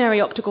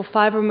ordinary optical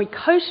fibre and we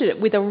coated it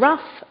with a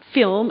rough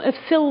film of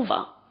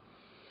silver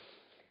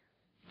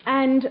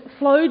and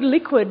flowed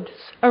liquids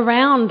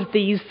around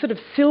these sort of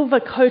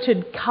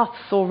silver-coated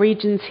cuffs or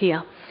regions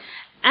here.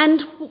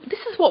 And this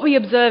is what we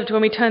observed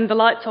when we turned the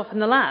lights off in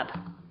the lab.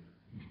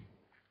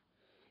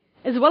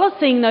 As well as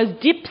seeing those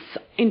dips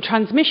in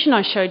transmission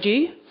I showed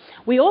you,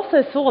 we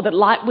also saw that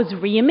light was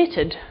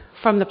re-emitted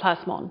from the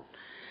plasmon.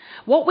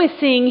 What we're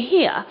seeing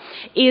here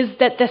is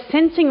that the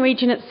sensing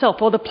region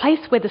itself, or the place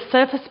where the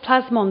surface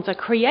plasmons are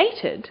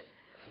created,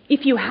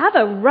 if you have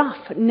a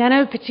rough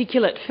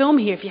nanoparticulate film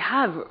here, if you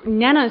have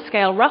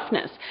nanoscale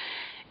roughness,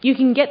 you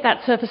can get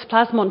that surface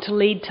plasmon to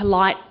lead to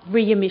light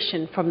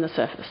re-emission from the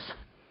surface.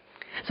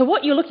 So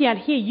what you're looking at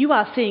here, you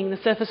are seeing the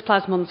surface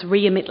plasmons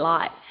re-emit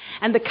light.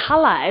 And the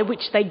colour at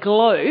which they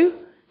glow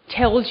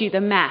tells you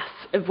the mass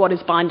of what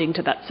is binding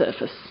to that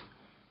surface.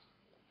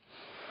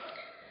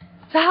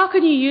 So how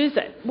can you use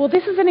it? Well,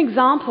 this is an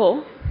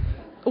example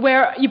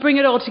where you bring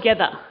it all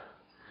together.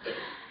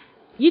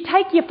 You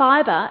take your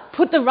fibre,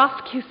 put the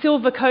rough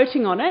silver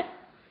coating on it,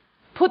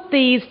 put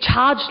these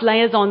charged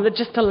layers on that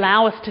just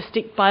allow us to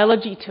stick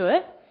biology to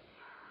it,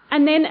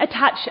 and then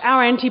attach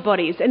our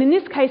antibodies. And in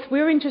this case,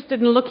 we're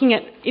interested in looking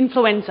at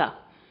influenza.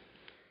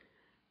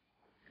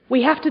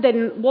 We have to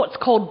then what's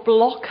called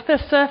block the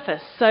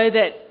surface so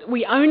that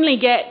we only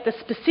get the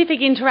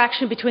specific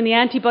interaction between the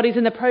antibodies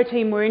and the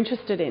protein we're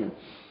interested in.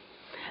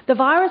 The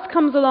virus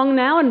comes along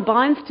now and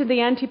binds to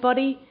the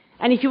antibody,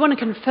 and if you want to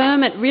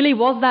confirm it really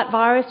was that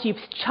virus, you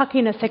chuck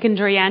in a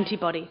secondary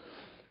antibody.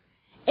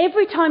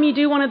 Every time you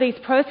do one of these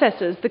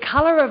processes, the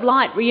colour of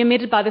light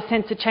re-emitted by the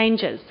sensor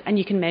changes, and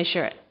you can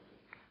measure it.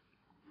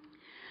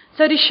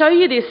 So to show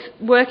you this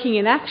working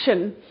in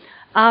action,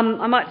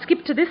 I might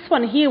skip to this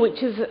one here,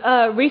 which is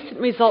recent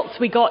results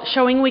we got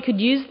showing we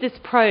could use this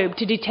probe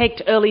to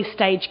detect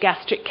early-stage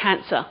gastric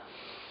cancer.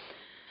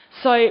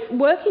 So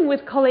working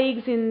with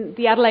colleagues in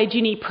the Adelaide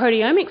Uni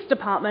proteomics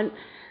department,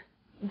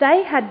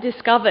 they had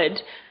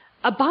discovered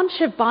a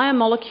bunch of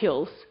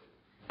biomolecules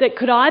that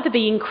could either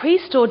be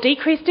increased or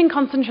decreased in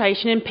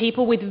concentration in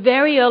people with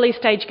very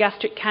early-stage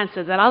gastric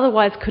cancer that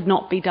otherwise could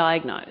not be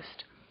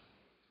diagnosed.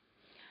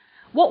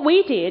 What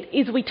we did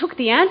is we took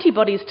the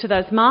antibodies to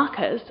those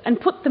markers and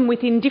put them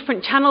within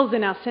different channels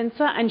in our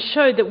sensor and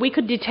showed that we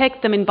could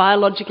detect them in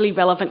biologically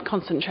relevant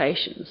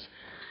concentrations.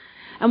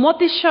 And what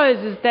this shows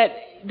is that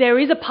there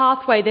is a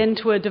pathway then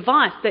to a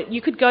device that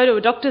you could go to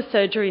a doctor's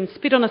surgery and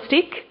spit on a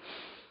stick,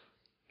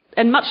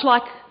 and much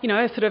like,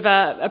 sort of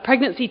a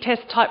pregnancy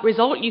test type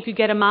result, you could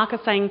get a marker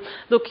saying,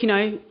 look,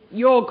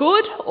 you're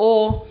good,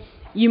 or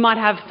you might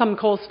have some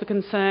cause for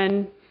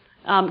concern,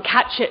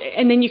 catch it,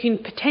 and then you can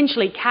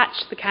potentially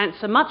catch the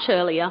cancer much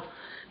earlier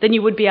than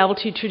you would be able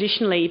to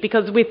traditionally,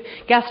 because with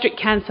gastric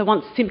cancer,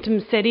 once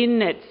symptoms set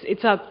in,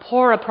 it's a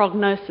poorer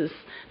prognosis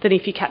than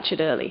if you catch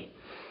it early.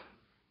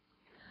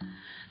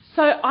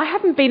 So I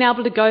haven't been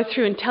able to go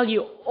through and tell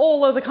you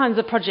all of the kinds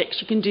of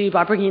projects you can do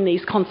by bringing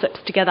these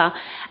concepts together.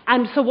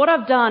 And so what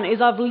I've done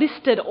is I've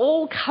listed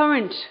all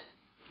current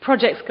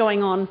projects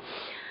going on.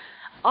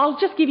 I'll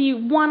just give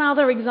you one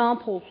other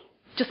example,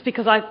 just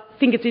because I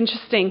think it's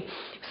interesting.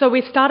 So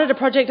we started a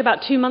project about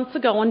 2 months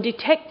ago on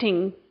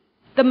detecting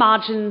the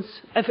margins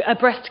of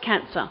breast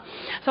cancer.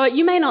 So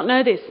you may not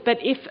know this, but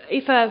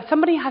if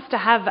somebody has to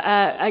have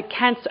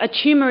a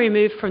tumour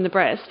removed from the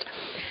breast,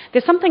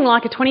 there's something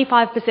like a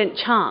 25%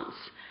 chance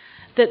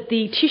that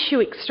the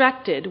tissue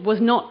extracted was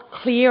not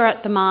clear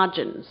at the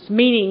margins,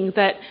 meaning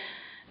that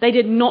they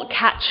did not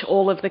catch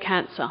all of the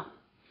cancer.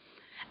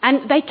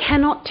 And they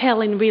cannot tell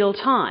in real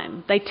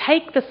time. They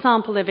take the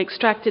sample they've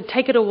extracted,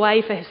 take it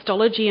away for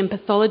histology and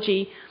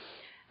pathology,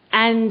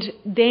 and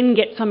then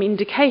get some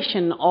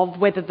indication of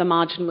whether the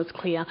margin was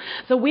clear.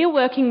 So we're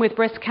working with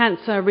breast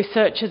cancer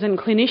researchers and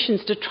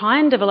clinicians to try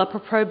and develop a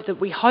probe that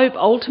we hope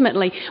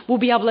ultimately will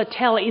be able to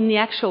tell in the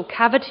actual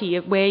cavity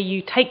of where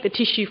you take the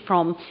tissue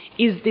from,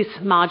 is this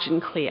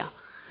margin clear?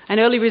 And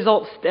early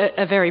results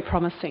are very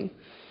promising.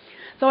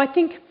 So I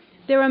think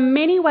there are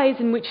many ways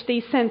in which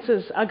these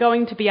sensors are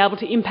going to be able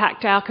to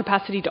impact our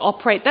capacity to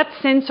operate. That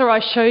sensor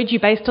I showed you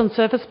based on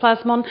surface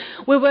plasmon,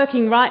 we're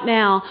working right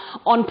now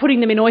on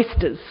putting them in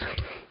oysters.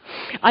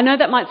 I know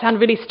that might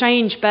sound really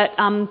strange, but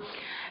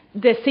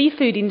the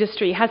seafood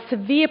industry has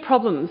severe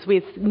problems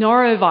with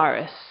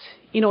norovirus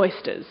in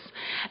oysters.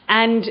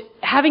 And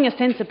having a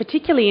sensor,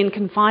 particularly in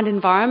confined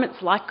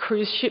environments like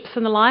cruise ships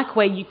and the like,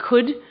 where you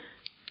could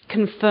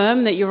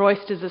confirm that your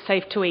oysters are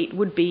safe to eat,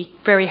 would be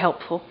very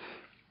helpful.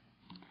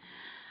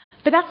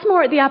 But that's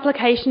more at the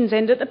applications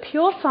end. At the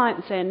pure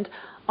science end,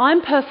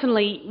 I'm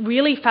personally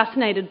really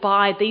fascinated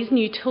by these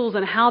new tools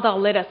and how they'll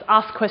let us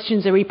ask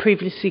questions that we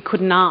previously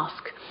couldn't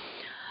ask.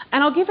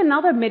 And I'll give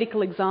another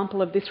medical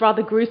example of this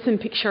rather gruesome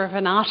picture of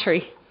an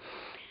artery.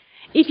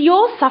 If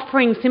you're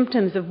suffering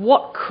symptoms of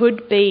what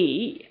could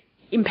be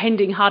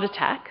impending heart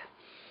attack,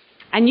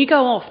 and you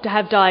go off to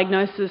have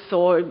diagnosis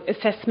or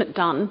assessment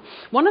done,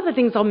 one of the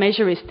things I'll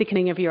measure is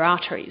thickening of your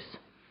arteries.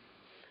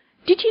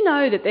 Did you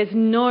know that there's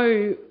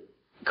no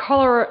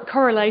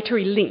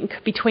correlatory link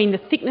between the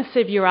thickness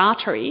of your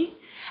artery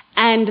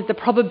and the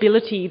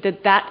probability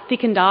that that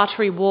thickened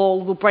artery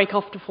wall will break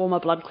off to form a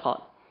blood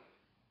clot?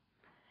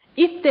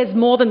 If there's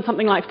more than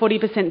something like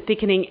 40%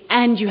 thickening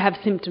and you have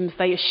symptoms,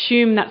 they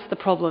assume that's the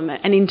problem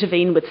and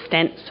intervene with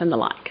stents and the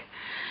like.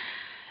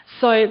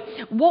 So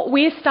what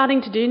we're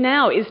starting to do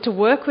now is to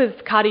work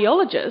with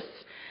cardiologists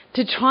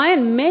to try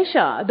and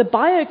measure the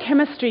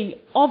biochemistry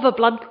of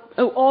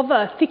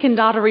a thickened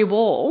artery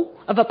wall,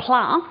 of a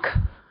plaque,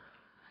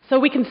 so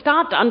we can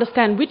start to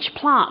understand which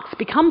plaques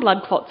become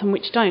blood clots and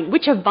which don't,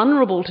 which are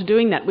vulnerable to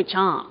doing that, which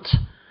aren't.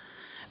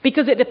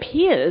 Because it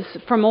appears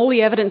from all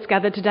the evidence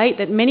gathered to date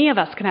that many of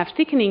us can have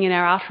thickening in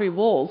our artery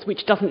walls,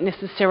 which doesn't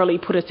necessarily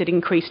put us at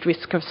increased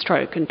risk of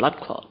stroke and blood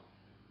clot.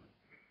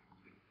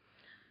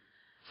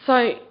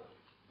 So,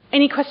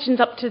 any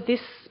questions up to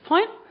this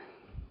point?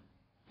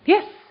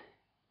 Yes?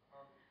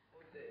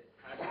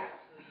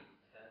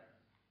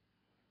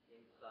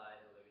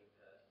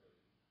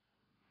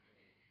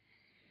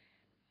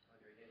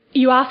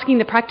 You're asking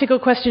the practical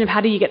question of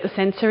how do you get the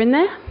sensor in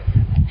there?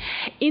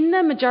 In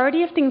the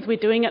majority of things we're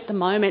doing at the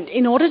moment,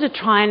 in order to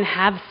try and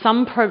have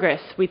some progress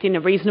within a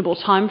reasonable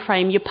time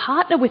frame, you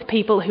partner with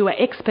people who are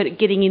expert at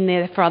getting in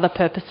there for other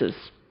purposes.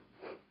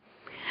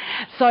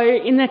 So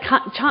in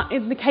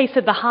the case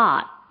of the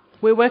heart,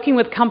 we're working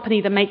with a company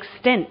that makes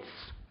stents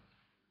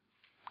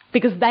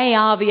because they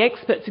are the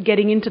experts at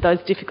getting into those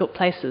difficult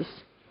places.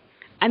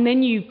 And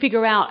then you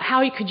figure out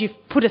how could you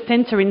put a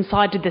sensor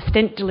inside to the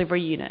stent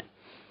delivery unit.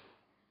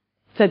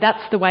 So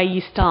that's the way you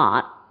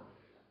start.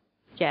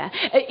 Yeah.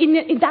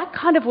 In that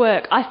kind of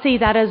work, I see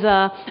that as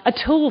a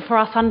tool for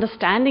us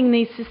understanding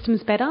these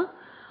systems better.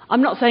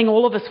 I'm not saying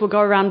all of us will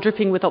go around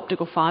dripping with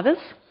optical fibres,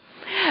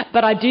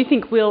 But I do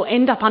think we'll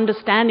end up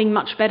understanding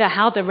much better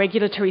how the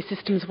regulatory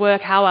systems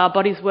work, how our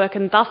bodies work,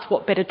 and thus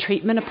what better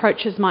treatment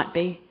approaches might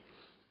be.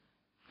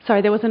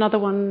 Sorry, there was another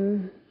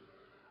one.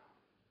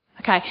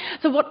 Okay,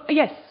 so what,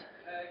 yes?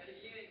 Could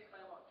you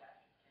explain what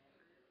gastric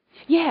cancer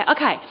is? Yeah,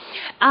 okay.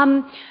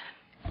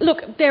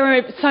 Look, there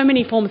are so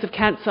many forms of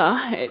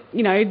cancer,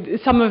 you know,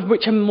 some of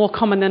which are more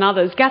common than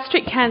others.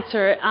 Gastric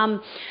cancer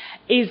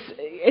is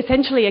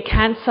essentially a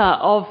cancer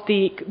of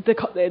the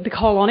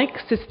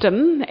colonic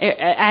system,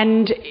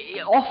 and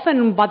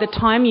often by the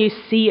time you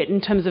see it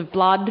in terms of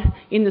blood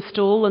in the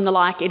stool and the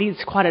like, it is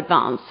quite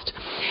advanced.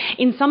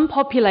 In some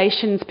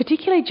populations,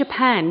 particularly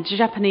Japan, the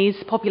Japanese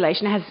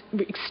population has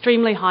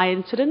extremely high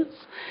incidence,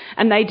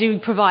 and they do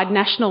provide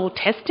national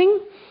testing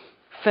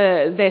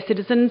for their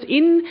citizens.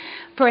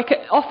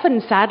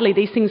 Often, sadly,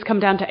 these things come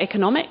down to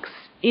economics.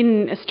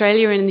 In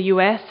Australia and in the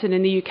US and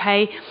in the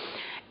UK,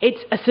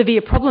 it's a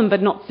severe problem,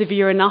 but not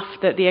severe enough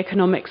that the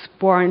economics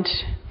warrant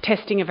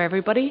testing of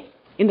everybody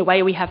in the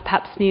way we have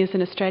pap smears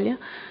in Australia.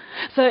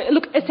 So,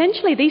 look,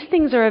 essentially these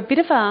things are a bit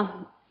of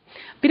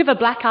a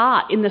black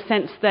art in the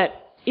sense that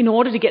in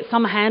order to get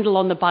some handle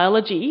on the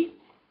biology,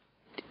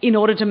 in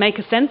order to make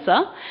a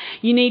sensor,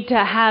 you need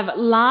to have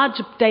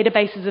large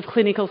databases of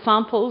clinical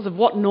samples of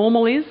what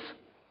normal is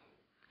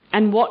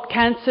and what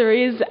cancer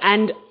is,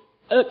 and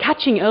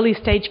catching early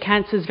stage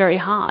cancer is very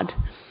hard.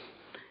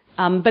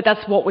 But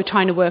that's what we're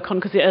trying to work on,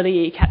 because the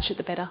earlier you catch it,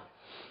 the better.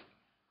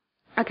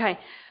 Okay,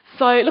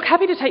 so look,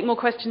 happy to take more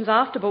questions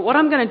after, but what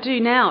I'm going to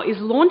do now is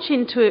launch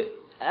into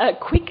a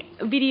quick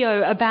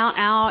video about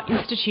our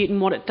institute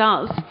and what it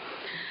does.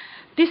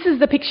 This is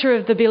the picture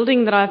of the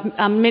building that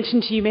I've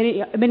mentioned to you,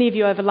 many of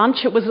you over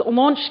lunch. It was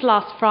launched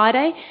last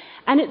Friday,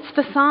 and its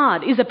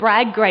facade is a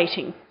brag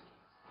grating.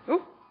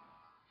 Oh,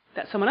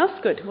 that's someone else.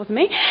 Good, it wasn't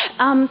me.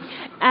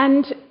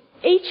 And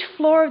each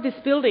floor of this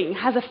building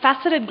has a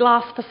faceted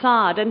glass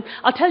facade, and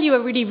I'll tell you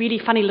a really, really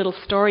funny little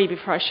story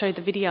before I show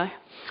the video.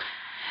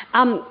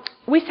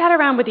 We sat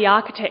around with the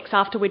architects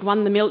after we'd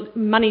won the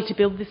money to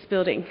build this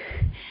building,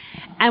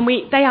 and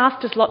they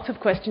asked us lots of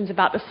questions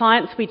about the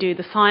science we do,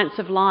 the science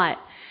of light.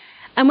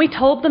 And we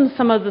told them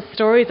some of the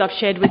stories I've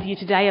shared with you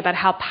today about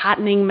how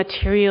patterning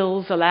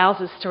materials allows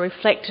us to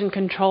reflect and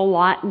control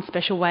light in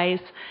special ways.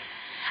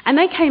 And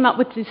they came up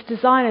with this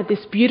design of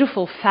this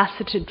beautiful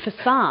faceted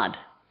facade.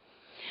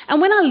 And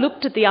when I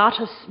looked at the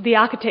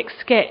architect's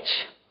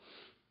sketch,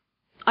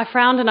 I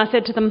frowned and I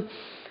said to them,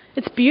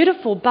 "It's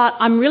beautiful, but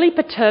I'm really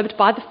perturbed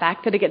by the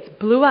fact that it gets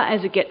bluer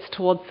as it gets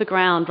towards the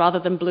ground rather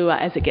than bluer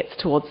as it gets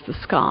towards the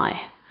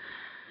sky."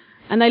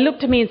 And they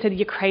looked at me and said,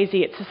 "You're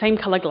crazy, it's the same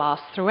colour glass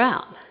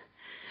throughout."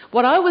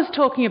 What I was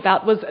talking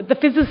about was the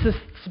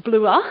physicists'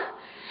 bluer,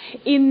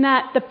 in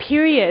that the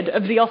period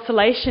of the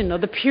oscillation or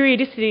the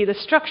periodicity of the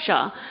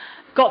structure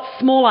got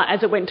smaller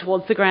as it went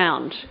towards the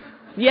ground.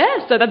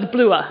 Yeah, so that's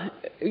bluer,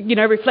 you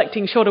know,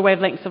 reflecting shorter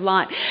wavelengths of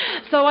light.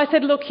 So I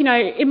said, look, you know,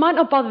 it might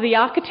not bother the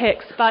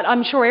architects, but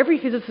I'm sure every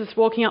physicist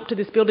walking up to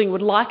this building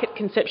would like it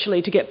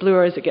conceptually to get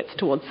bluer as it gets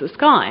towards the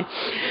sky.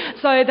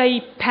 So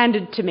they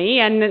pandered to me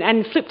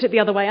and flipped it the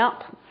other way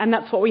up. And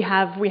that's what we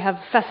have. We have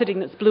faceting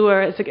that's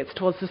bluer as it gets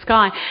towards the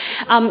sky.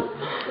 And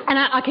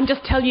I can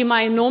just tell you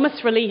my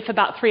enormous relief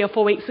about 3 or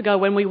 4 weeks ago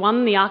when we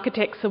won the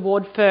Architects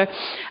Award the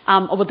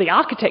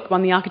architect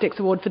won the Architects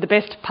Award for the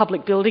best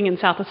public building in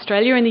South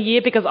Australia in the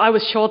year, because I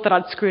was sure that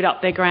I'd screwed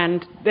up their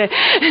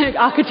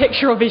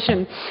architectural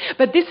vision.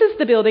 But this is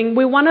the building.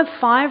 We're one of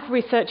 5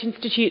 research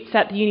institutes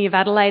at the Uni of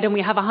Adelaide, and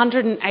we have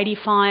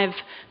 185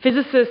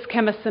 physicists,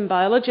 chemists and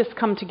biologists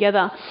come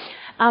together.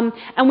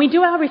 And we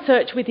do our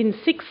research within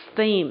 6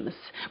 themes,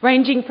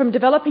 ranging from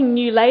developing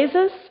new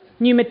lasers,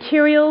 new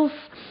materials,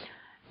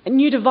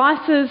 new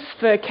devices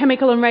for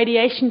chemical and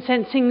radiation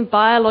sensing,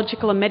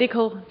 biological and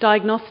medical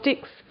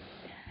diagnostics,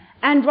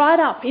 and right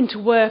up into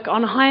work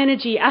on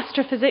high-energy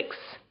astrophysics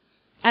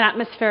and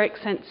atmospheric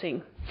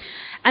sensing.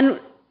 And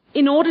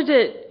in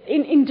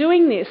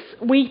doing this,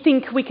 we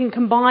think we can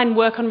combine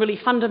work on really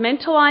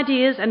fundamental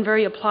ideas and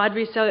very applied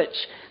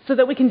research so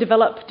that we can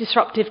develop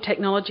disruptive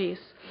technologies.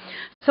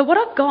 So what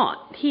I've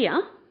got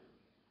here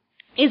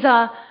is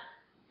a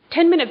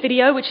 10-minute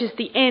video, which is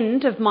the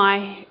end of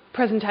my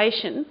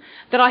presentation,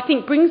 that I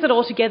think brings it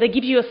all together,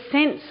 gives you a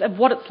sense of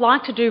what it's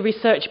like to do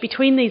research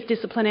between these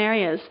discipline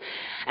areas,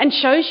 and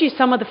shows you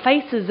some of the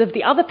faces of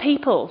the other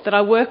people that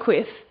I work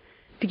with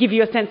to give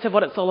you a sense of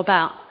what it's all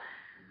about.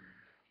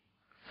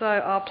 So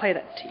I'll play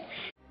that to you.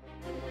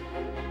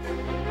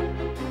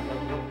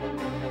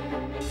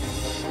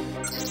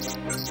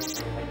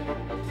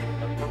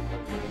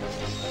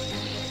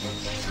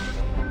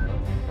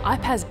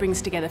 IPAS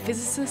brings together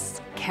physicists,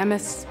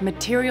 chemists,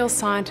 material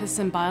scientists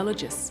and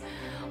biologists.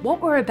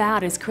 What we're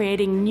about is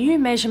creating new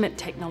measurement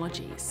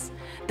technologies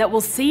that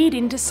will seed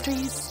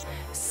industries,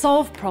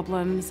 solve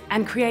problems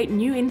and create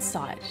new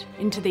insight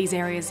into these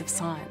areas of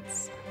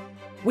science.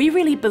 We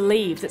really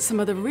believe that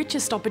some of the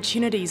richest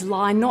opportunities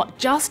lie not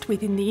just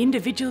within the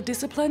individual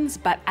disciplines,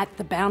 but at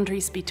the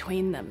boundaries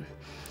between them.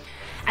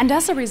 And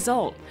as a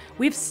result,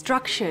 we've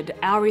structured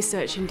our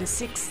research into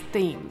 6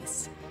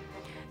 themes.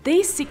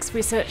 These 6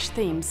 research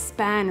themes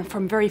span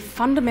from very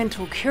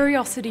fundamental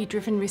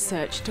curiosity-driven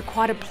research to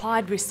quite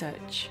applied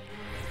research.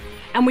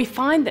 And we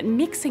find that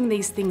mixing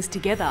these things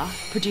together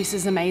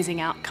produces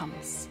amazing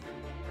outcomes.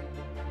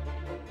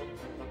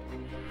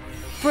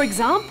 For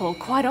example,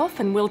 quite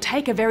often we'll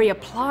take a very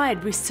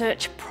applied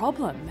research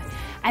problem,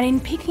 and in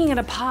picking it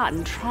apart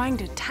and trying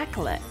to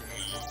tackle it,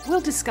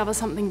 we'll discover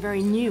something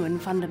very new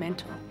and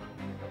fundamental.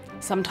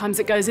 Sometimes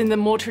it goes in the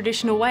more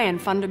traditional way,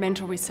 and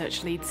fundamental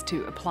research leads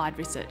to applied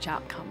research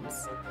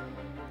outcomes.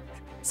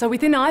 So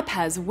within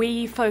IPAS,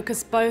 we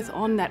focus both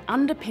on that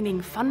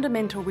underpinning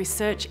fundamental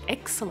research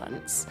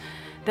excellence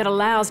that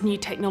allows new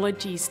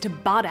technologies to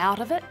bud out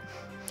of it.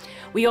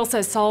 We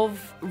also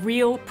solve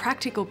real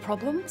practical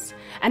problems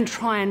and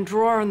try and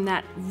draw on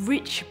that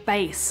rich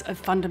base of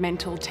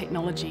fundamental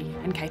technology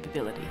and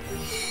capability.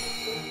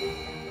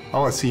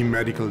 Our theme,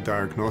 Medical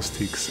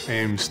Diagnostics,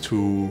 aims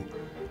to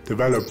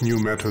develop new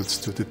methods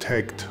to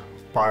detect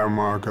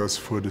biomarkers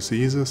for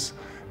diseases,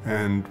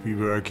 and we're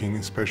working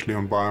especially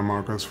on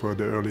biomarkers for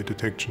the early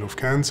detection of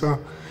cancer.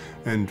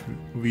 And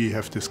we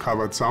have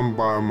discovered some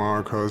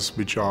biomarkers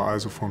which are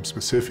isoform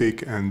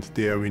specific, and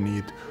there we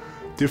need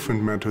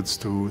different methods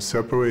to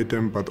separate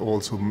them, but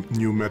also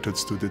new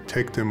methods to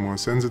detect them more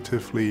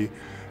sensitively.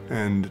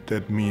 And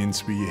that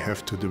means we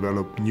have to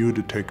develop new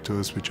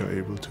detectors which are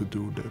able to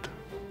do that.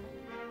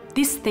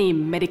 This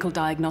theme, medical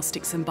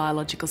diagnostics and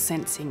biological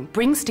sensing,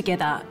 brings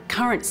together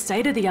current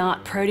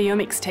state-of-the-art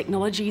proteomics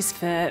technologies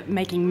for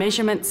making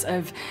measurements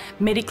of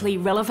medically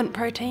relevant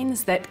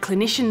proteins that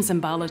clinicians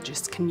and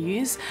biologists can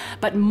use.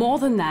 But more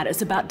than that,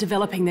 it's about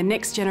developing the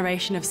next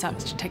generation of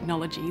such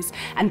technologies.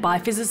 And by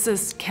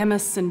physicists,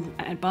 chemists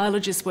and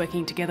biologists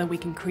working together, we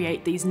can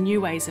create these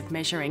new ways of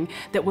measuring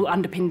that will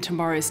underpin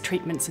tomorrow's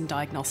treatments and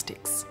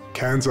diagnostics.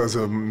 Cancer is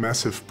a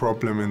massive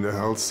problem in the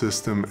health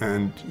system,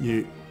 and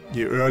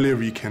the earlier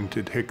we can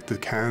detect the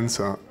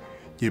cancer,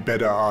 the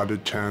better are the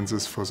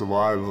chances for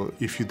survival.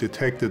 If you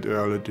detect it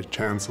early, the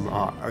chances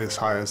are as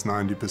high as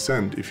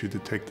 90%. If you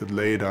detect it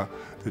later,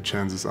 the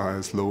chances are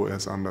as low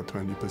as under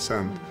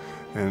 20%.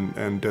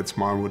 And that's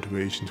my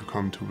motivation to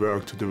come to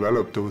work, to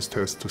develop those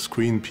tests, to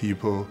screen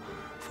people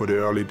for the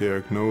early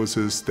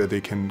diagnosis, that they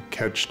can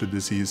catch the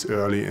disease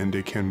early and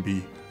they can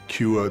be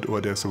cured,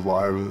 or their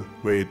survival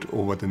rate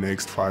over the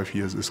next 5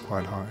 years is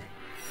quite high.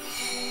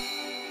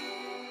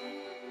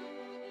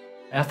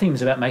 Our theme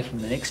is about making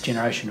the next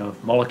generation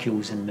of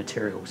molecules and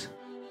materials.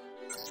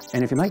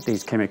 And if you make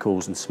these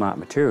chemicals and smart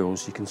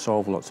materials, you can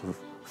solve lots of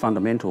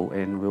fundamental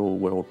and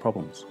real-world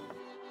problems.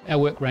 Our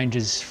work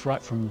ranges right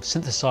from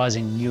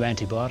synthesising new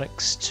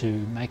antibiotics to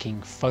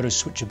making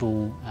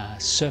photo-switchable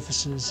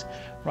surfaces,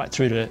 right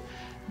through to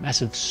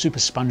massive super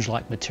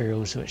sponge-like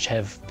materials which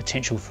have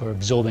potential for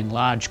absorbing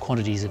large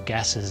quantities of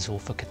gases or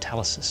for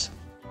catalysis.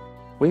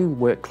 We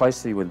work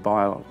closely with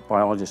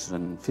biologists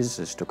and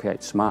physicists to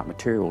create smart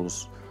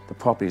materials, the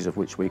properties of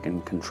which we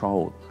can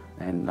control,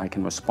 and they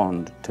can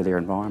respond to their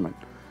environment.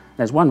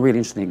 There's one really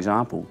interesting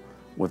example.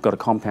 We've got a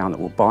compound that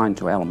will bind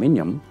to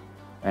aluminium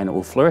and it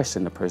will fluoresce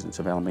in the presence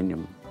of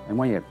aluminium. And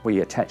when we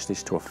attach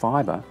this to a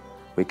fibre,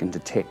 we can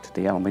detect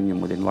the aluminium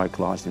within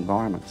localised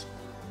environments.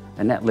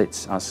 And that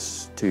lets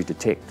us to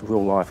detect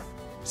real-life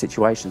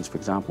situations, for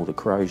example, the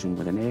corrosion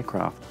with an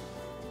aircraft.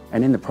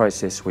 And in the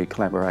process, we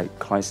collaborate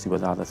closely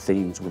with other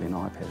themes within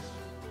IPAS.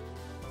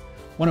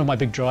 One of my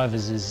big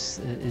drivers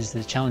is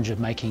the challenge of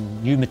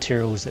making new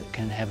materials that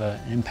can have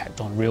an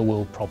impact on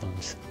real-world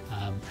problems.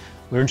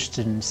 We're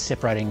interested in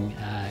separating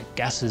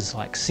gases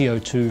like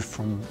CO2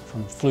 from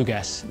flue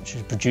gas, which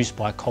is produced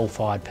by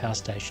coal-fired power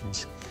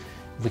stations.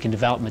 If we can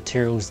develop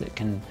materials that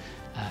can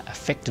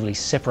effectively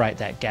separate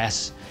that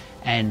gas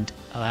and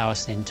allow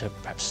us then to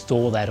perhaps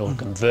store that or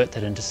convert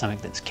that into something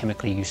that's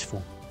chemically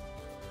useful.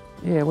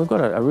 Yeah, we've got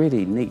a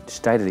really neat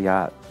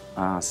state-of-the-art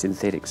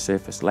synthetic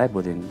surface lab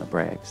within the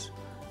Braggs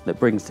that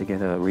brings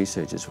together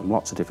researchers from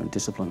lots of different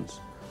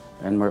disciplines,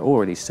 and we're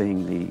already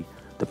seeing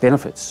the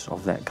benefits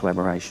of that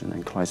collaboration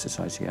and close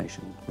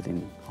association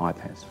within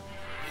IPAS.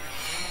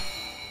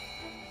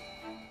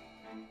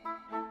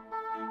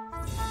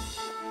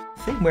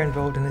 The thing we're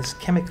involved in is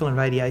chemical and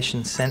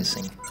radiation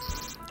sensing,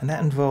 and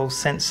that involves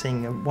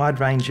sensing a wide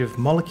range of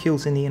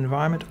molecules in the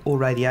environment or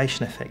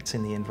radiation effects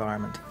in the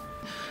environment.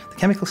 The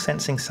chemical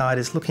sensing side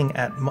is looking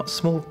at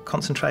small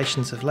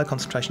concentrations of, low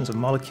concentrations of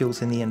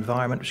molecules in the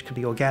environment, which could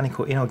be organic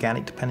or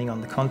inorganic depending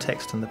on the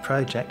context and the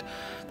project.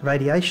 The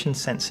radiation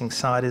sensing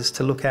side is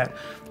to look at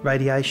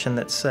radiation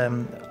that's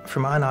from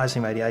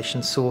ionising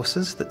radiation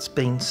sources that's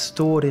been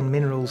stored in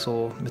minerals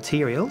or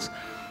materials,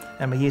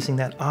 and we're using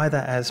that either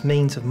as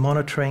means of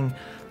monitoring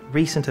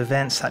recent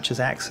events such as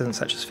accidents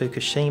such as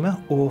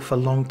Fukushima, or for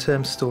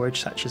long-term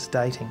storage such as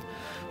dating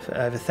for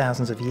over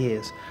thousands of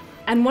years.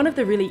 And one of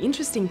the really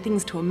interesting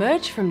things to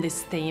emerge from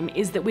this theme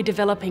is that we're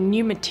developing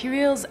new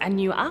materials and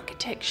new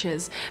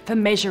architectures for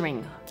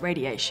measuring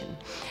radiation.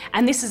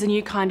 And this is a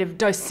new kind of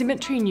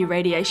dosimetry, new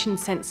radiation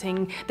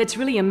sensing that's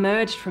really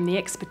emerged from the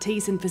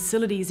expertise and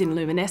facilities in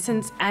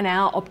luminescence and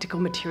our optical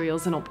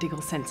materials and optical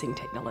sensing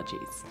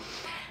technologies.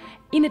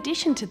 In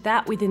addition to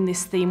that, within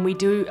this theme, we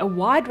do a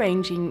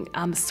wide-ranging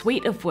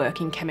suite of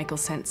work in chemical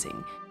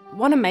sensing.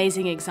 One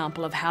amazing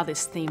example of how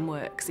this theme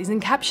works is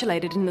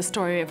encapsulated in the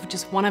story of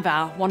just one of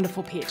our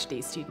wonderful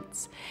PhD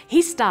students.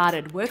 He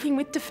started working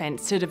with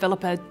Defence to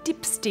develop a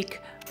dipstick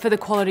for the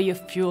quality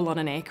of fuel on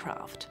an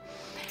aircraft.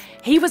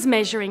 He was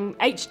measuring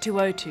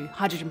H2O2,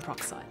 hydrogen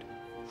peroxide.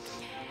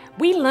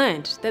 We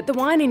learned that the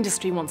wine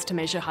industry wants to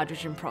measure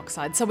hydrogen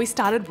peroxide, so we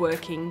started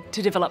working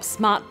to develop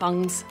smart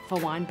bungs for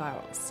wine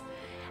barrels.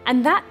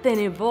 And that then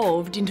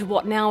evolved into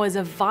what now is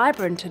a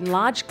vibrant and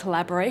large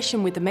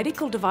collaboration with a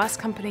medical device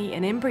company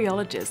and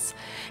embryologists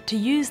to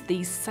use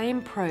these same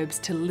probes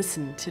to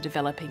listen to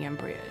developing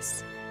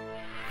embryos.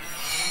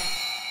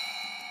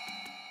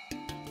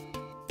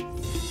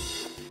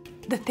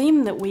 The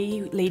theme that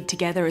we lead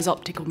together is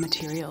optical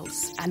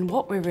materials, and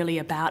what we're really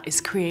about is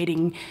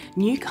creating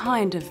new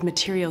kind of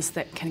materials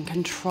that can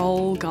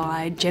control,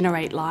 guide,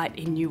 generate light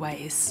in new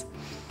ways.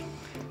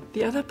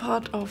 The other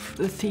part of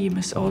the theme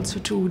is also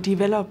to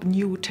develop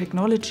new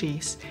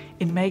technologies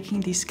in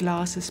making these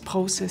glasses,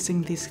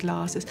 processing these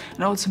glasses,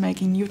 and also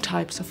making new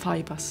types of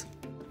fibers,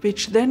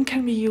 which then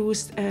can be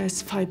used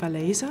as fiber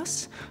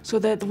lasers, so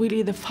that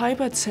really the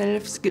fiber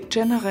itself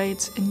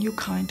generates a new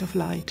kind of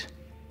light.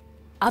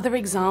 Other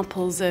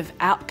examples of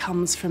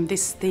outcomes from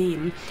this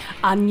theme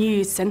are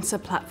new sensor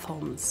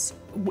platforms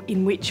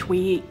in which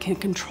we can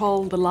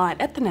control the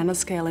light at the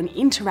nanoscale and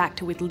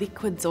interact with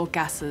liquids or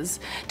gases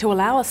to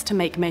allow us to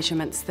make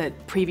measurements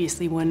that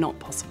previously were not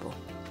possible.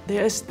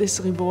 There is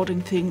this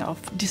rewarding thing of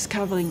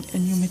discovering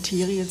new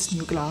materials,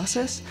 new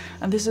glasses,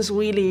 and this is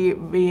really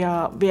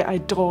where I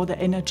draw the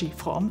energy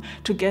from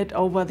to get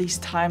over these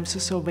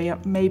times. So where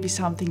maybe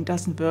something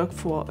doesn't work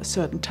for a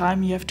certain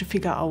time, you have to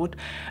figure out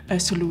a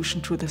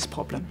solution to this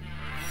problem.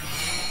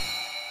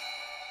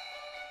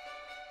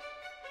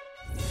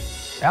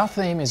 Our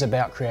theme is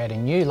about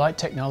creating new light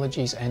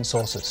technologies and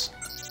sources.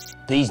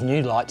 These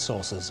new light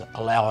sources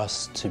allow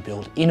us to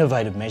build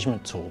innovative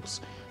measurement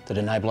tools that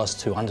enable us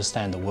to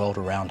understand the world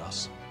around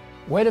us.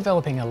 We're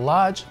developing a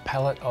large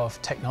palette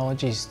of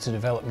technologies to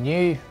develop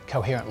new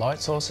coherent light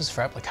sources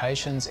for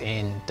applications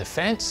in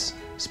defence,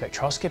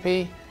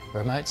 spectroscopy,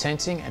 remote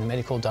sensing and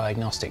medical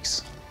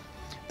diagnostics.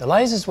 The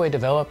lasers we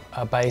develop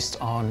are based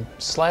on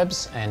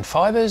slabs and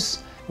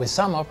fibres, with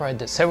some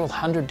operated at several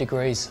hundred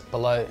degrees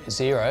below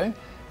zero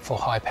for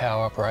high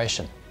power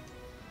operation.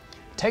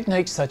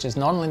 Techniques such as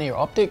nonlinear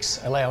optics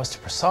allow us to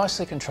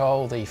precisely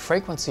control the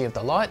frequency of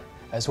the light,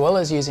 as well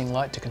as using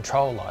light to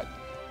control light.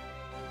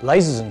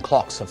 Lasers and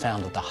clocks are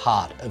found at the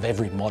heart of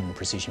every modern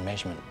precision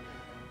measurement.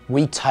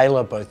 We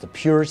tailor both the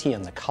purity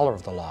and the colour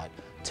of the light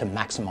to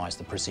maximise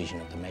the precision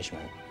of the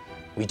measurement.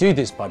 We do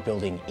this by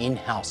building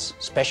in-house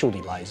specialty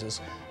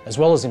lasers, as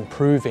well as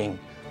improving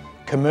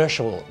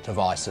commercial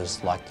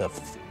devices like the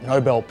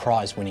Nobel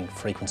Prize winning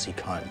frequency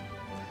cone.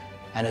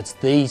 And it's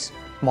these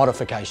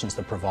modifications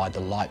that provide the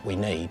light we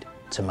need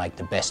to make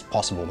the best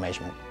possible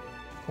measurement.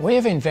 We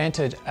have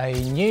invented a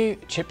new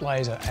chip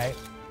laser at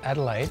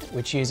Adelaide,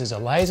 which uses a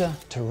laser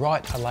to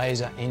write a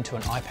laser into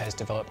an IPAS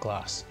developed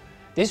glass.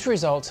 This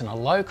results in a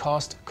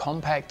low-cost,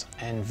 compact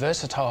and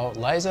versatile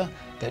laser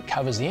that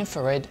covers the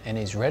infrared and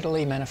is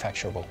readily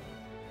manufacturable.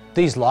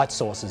 These light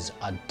sources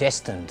are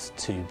destined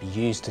to be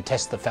used to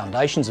test the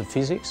foundations of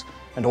physics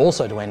and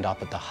also to end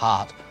up at the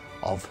heart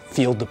of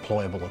field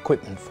deployable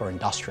equipment for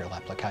industrial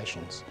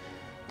applications.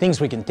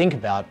 Things we can think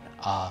about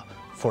are,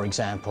 for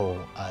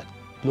example,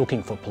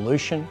 looking for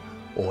pollution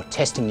or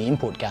testing the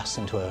input gas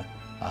into a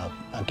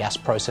gas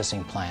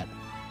processing plant,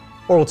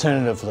 or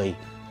alternatively,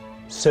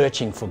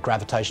 searching for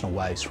gravitational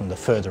waves from the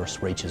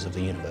furthest reaches of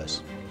the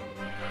universe.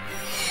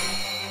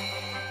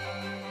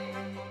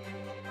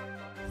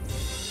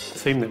 The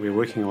theme that we're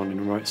working on in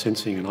remote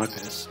sensing and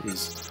IPAS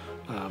is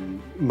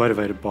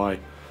motivated by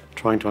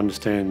trying to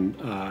understand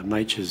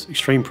nature's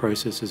extreme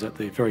processes at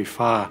the very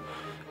far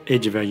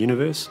edge of our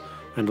universe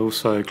and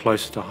also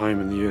closer to home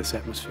in the Earth's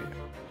atmosphere.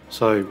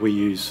 So we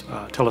use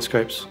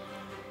telescopes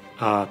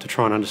to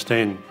try and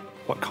understand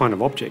what kind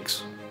of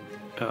objects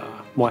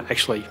might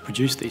actually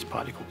produce these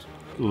particles.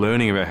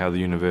 Learning about how the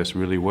universe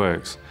really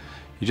works,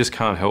 you just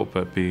can't help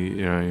but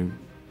be,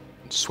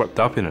 swept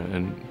up in it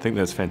and think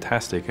that's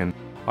fantastic. And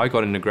I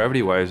got into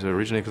gravity waves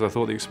originally because I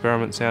thought the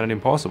experiment sounded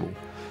impossible.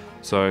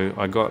 So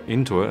I got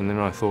into it and then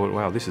I thought,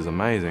 wow, this is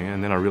amazing.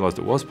 And then I realised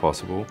it was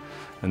possible.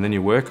 And then you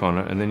work on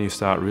it and then you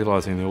start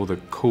realising all the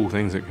cool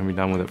things that can be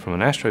done with it from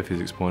an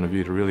astrophysics point of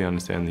view to really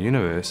understand the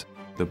universe.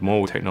 The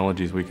more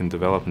technologies we can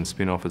develop and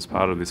spin off as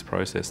part of this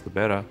process, the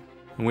better.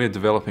 And we're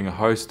developing a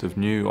host of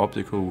new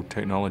optical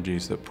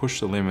technologies that push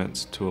the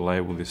limits to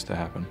enable this to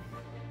happen.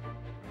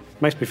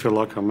 It makes me feel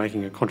like I'm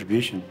making a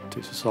contribution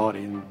to society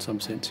in some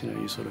sense.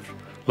 You're sort of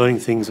learning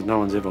things that no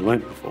one's ever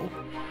learnt before.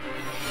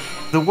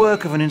 The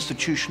work of an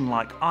institution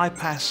like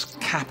IPAS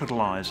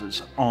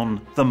capitalises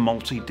on the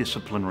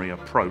multidisciplinary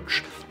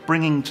approach,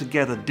 bringing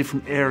together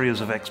different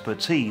areas of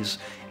expertise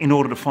in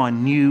order to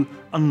find new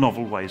and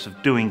novel ways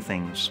of doing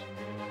things.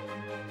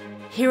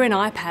 Here in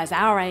IPAS,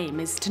 our aim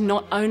is to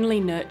not only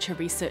nurture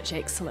research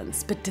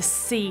excellence, but to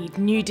seed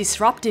new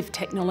disruptive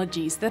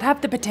technologies that have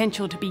the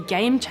potential to be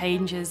game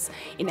changers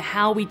in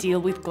how we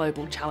deal with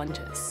global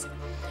challenges.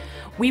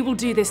 We will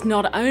do this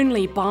not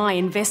only by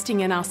investing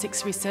in our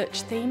 6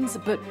 research themes,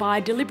 but by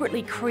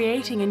deliberately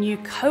creating a new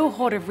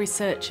cohort of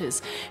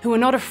researchers who are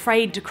not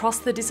afraid to cross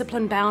the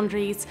discipline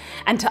boundaries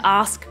and to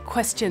ask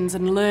questions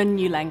and learn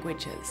new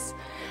languages.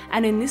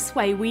 And in this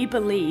way, we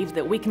believe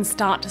that we can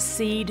start to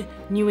seed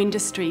new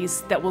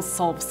industries that will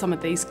solve some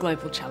of these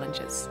global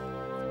challenges.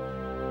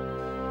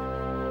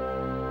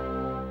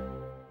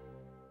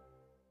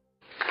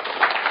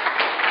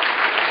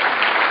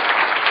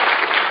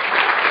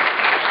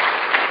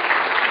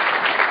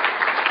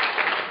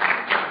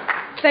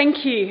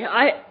 Thank you.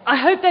 I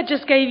hope that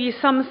just gave you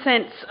some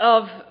sense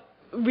of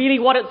really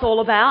what it's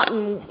all about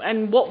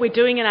and what we're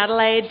doing in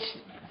Adelaide,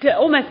 to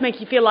almost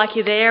make you feel like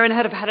you're there and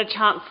have had a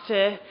chance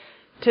to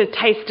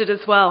taste it as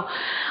well.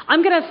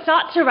 I'm going to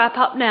start to wrap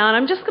up now, and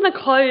I'm just going to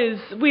close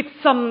with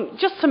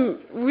some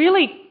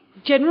really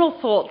general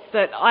thoughts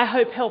that I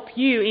hope help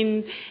you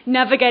in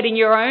navigating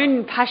your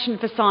own passion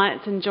for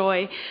science and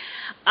joy.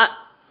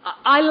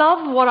 I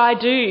love what I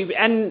do,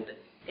 and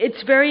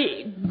it's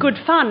very good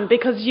fun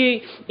because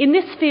in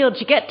this field,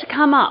 you get to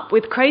come up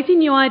with crazy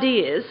new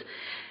ideas.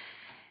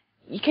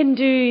 You can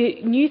do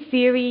new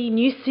theory,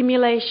 new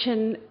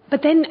simulation,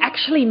 but then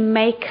actually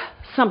make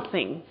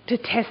something to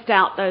test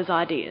out those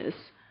ideas.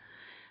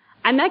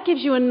 And that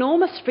gives you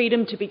enormous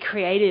freedom to be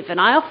creative.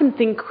 And I often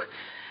think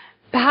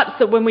perhaps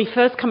that when we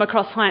first come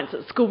across science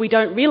at school, we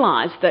don't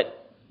realise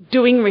that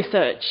doing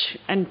research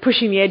and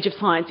pushing the edge of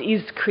science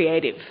is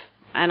creative.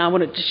 And I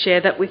wanted to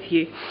share that with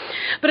you.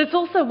 But it's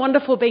also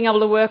wonderful being able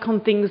to work on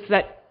things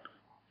that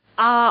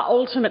are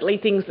ultimately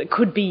things that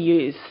could be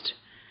used.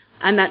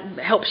 And that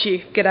helps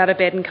you get out of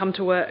bed and come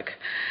to work.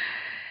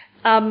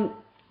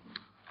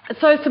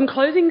 So some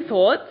closing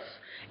thoughts.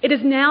 It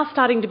is now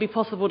starting to be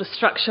possible to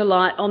structure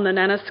light on the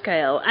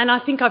nanoscale, and I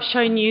think I've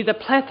shown you the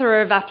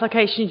plethora of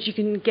applications you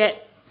can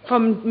get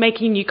from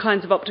making new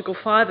kinds of optical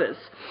fibres.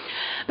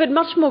 But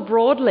much more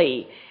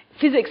broadly,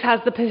 physics has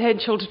the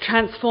potential to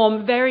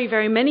transform very,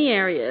 very many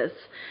areas,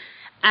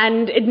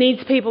 and it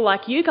needs people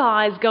like you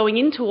guys going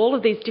into all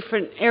of these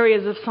different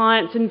areas of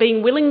science and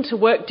being willing to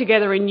work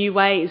together in new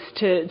ways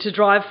to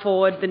drive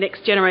forward the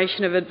next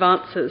generation of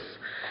advances.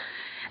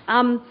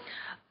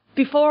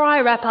 Before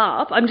I wrap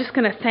up, I'm just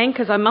going to thank,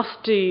 as I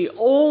must do,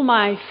 all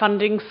my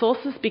funding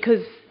sources,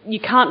 because you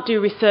can't do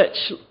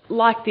research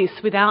like this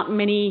without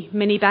many,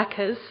 many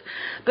backers.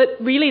 But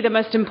really the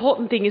most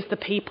important thing is the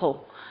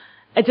people.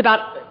 It's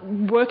about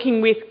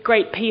working with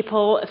great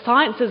people.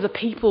 Science is a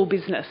people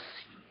business.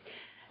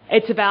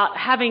 It's about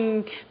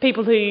having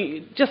people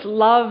who just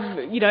love,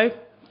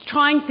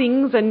 trying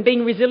things and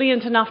being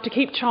resilient enough to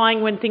keep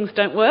trying when things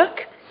don't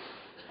work,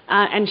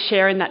 and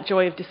sharing that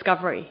joy of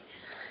discovery.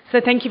 So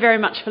thank you very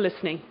much for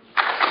listening.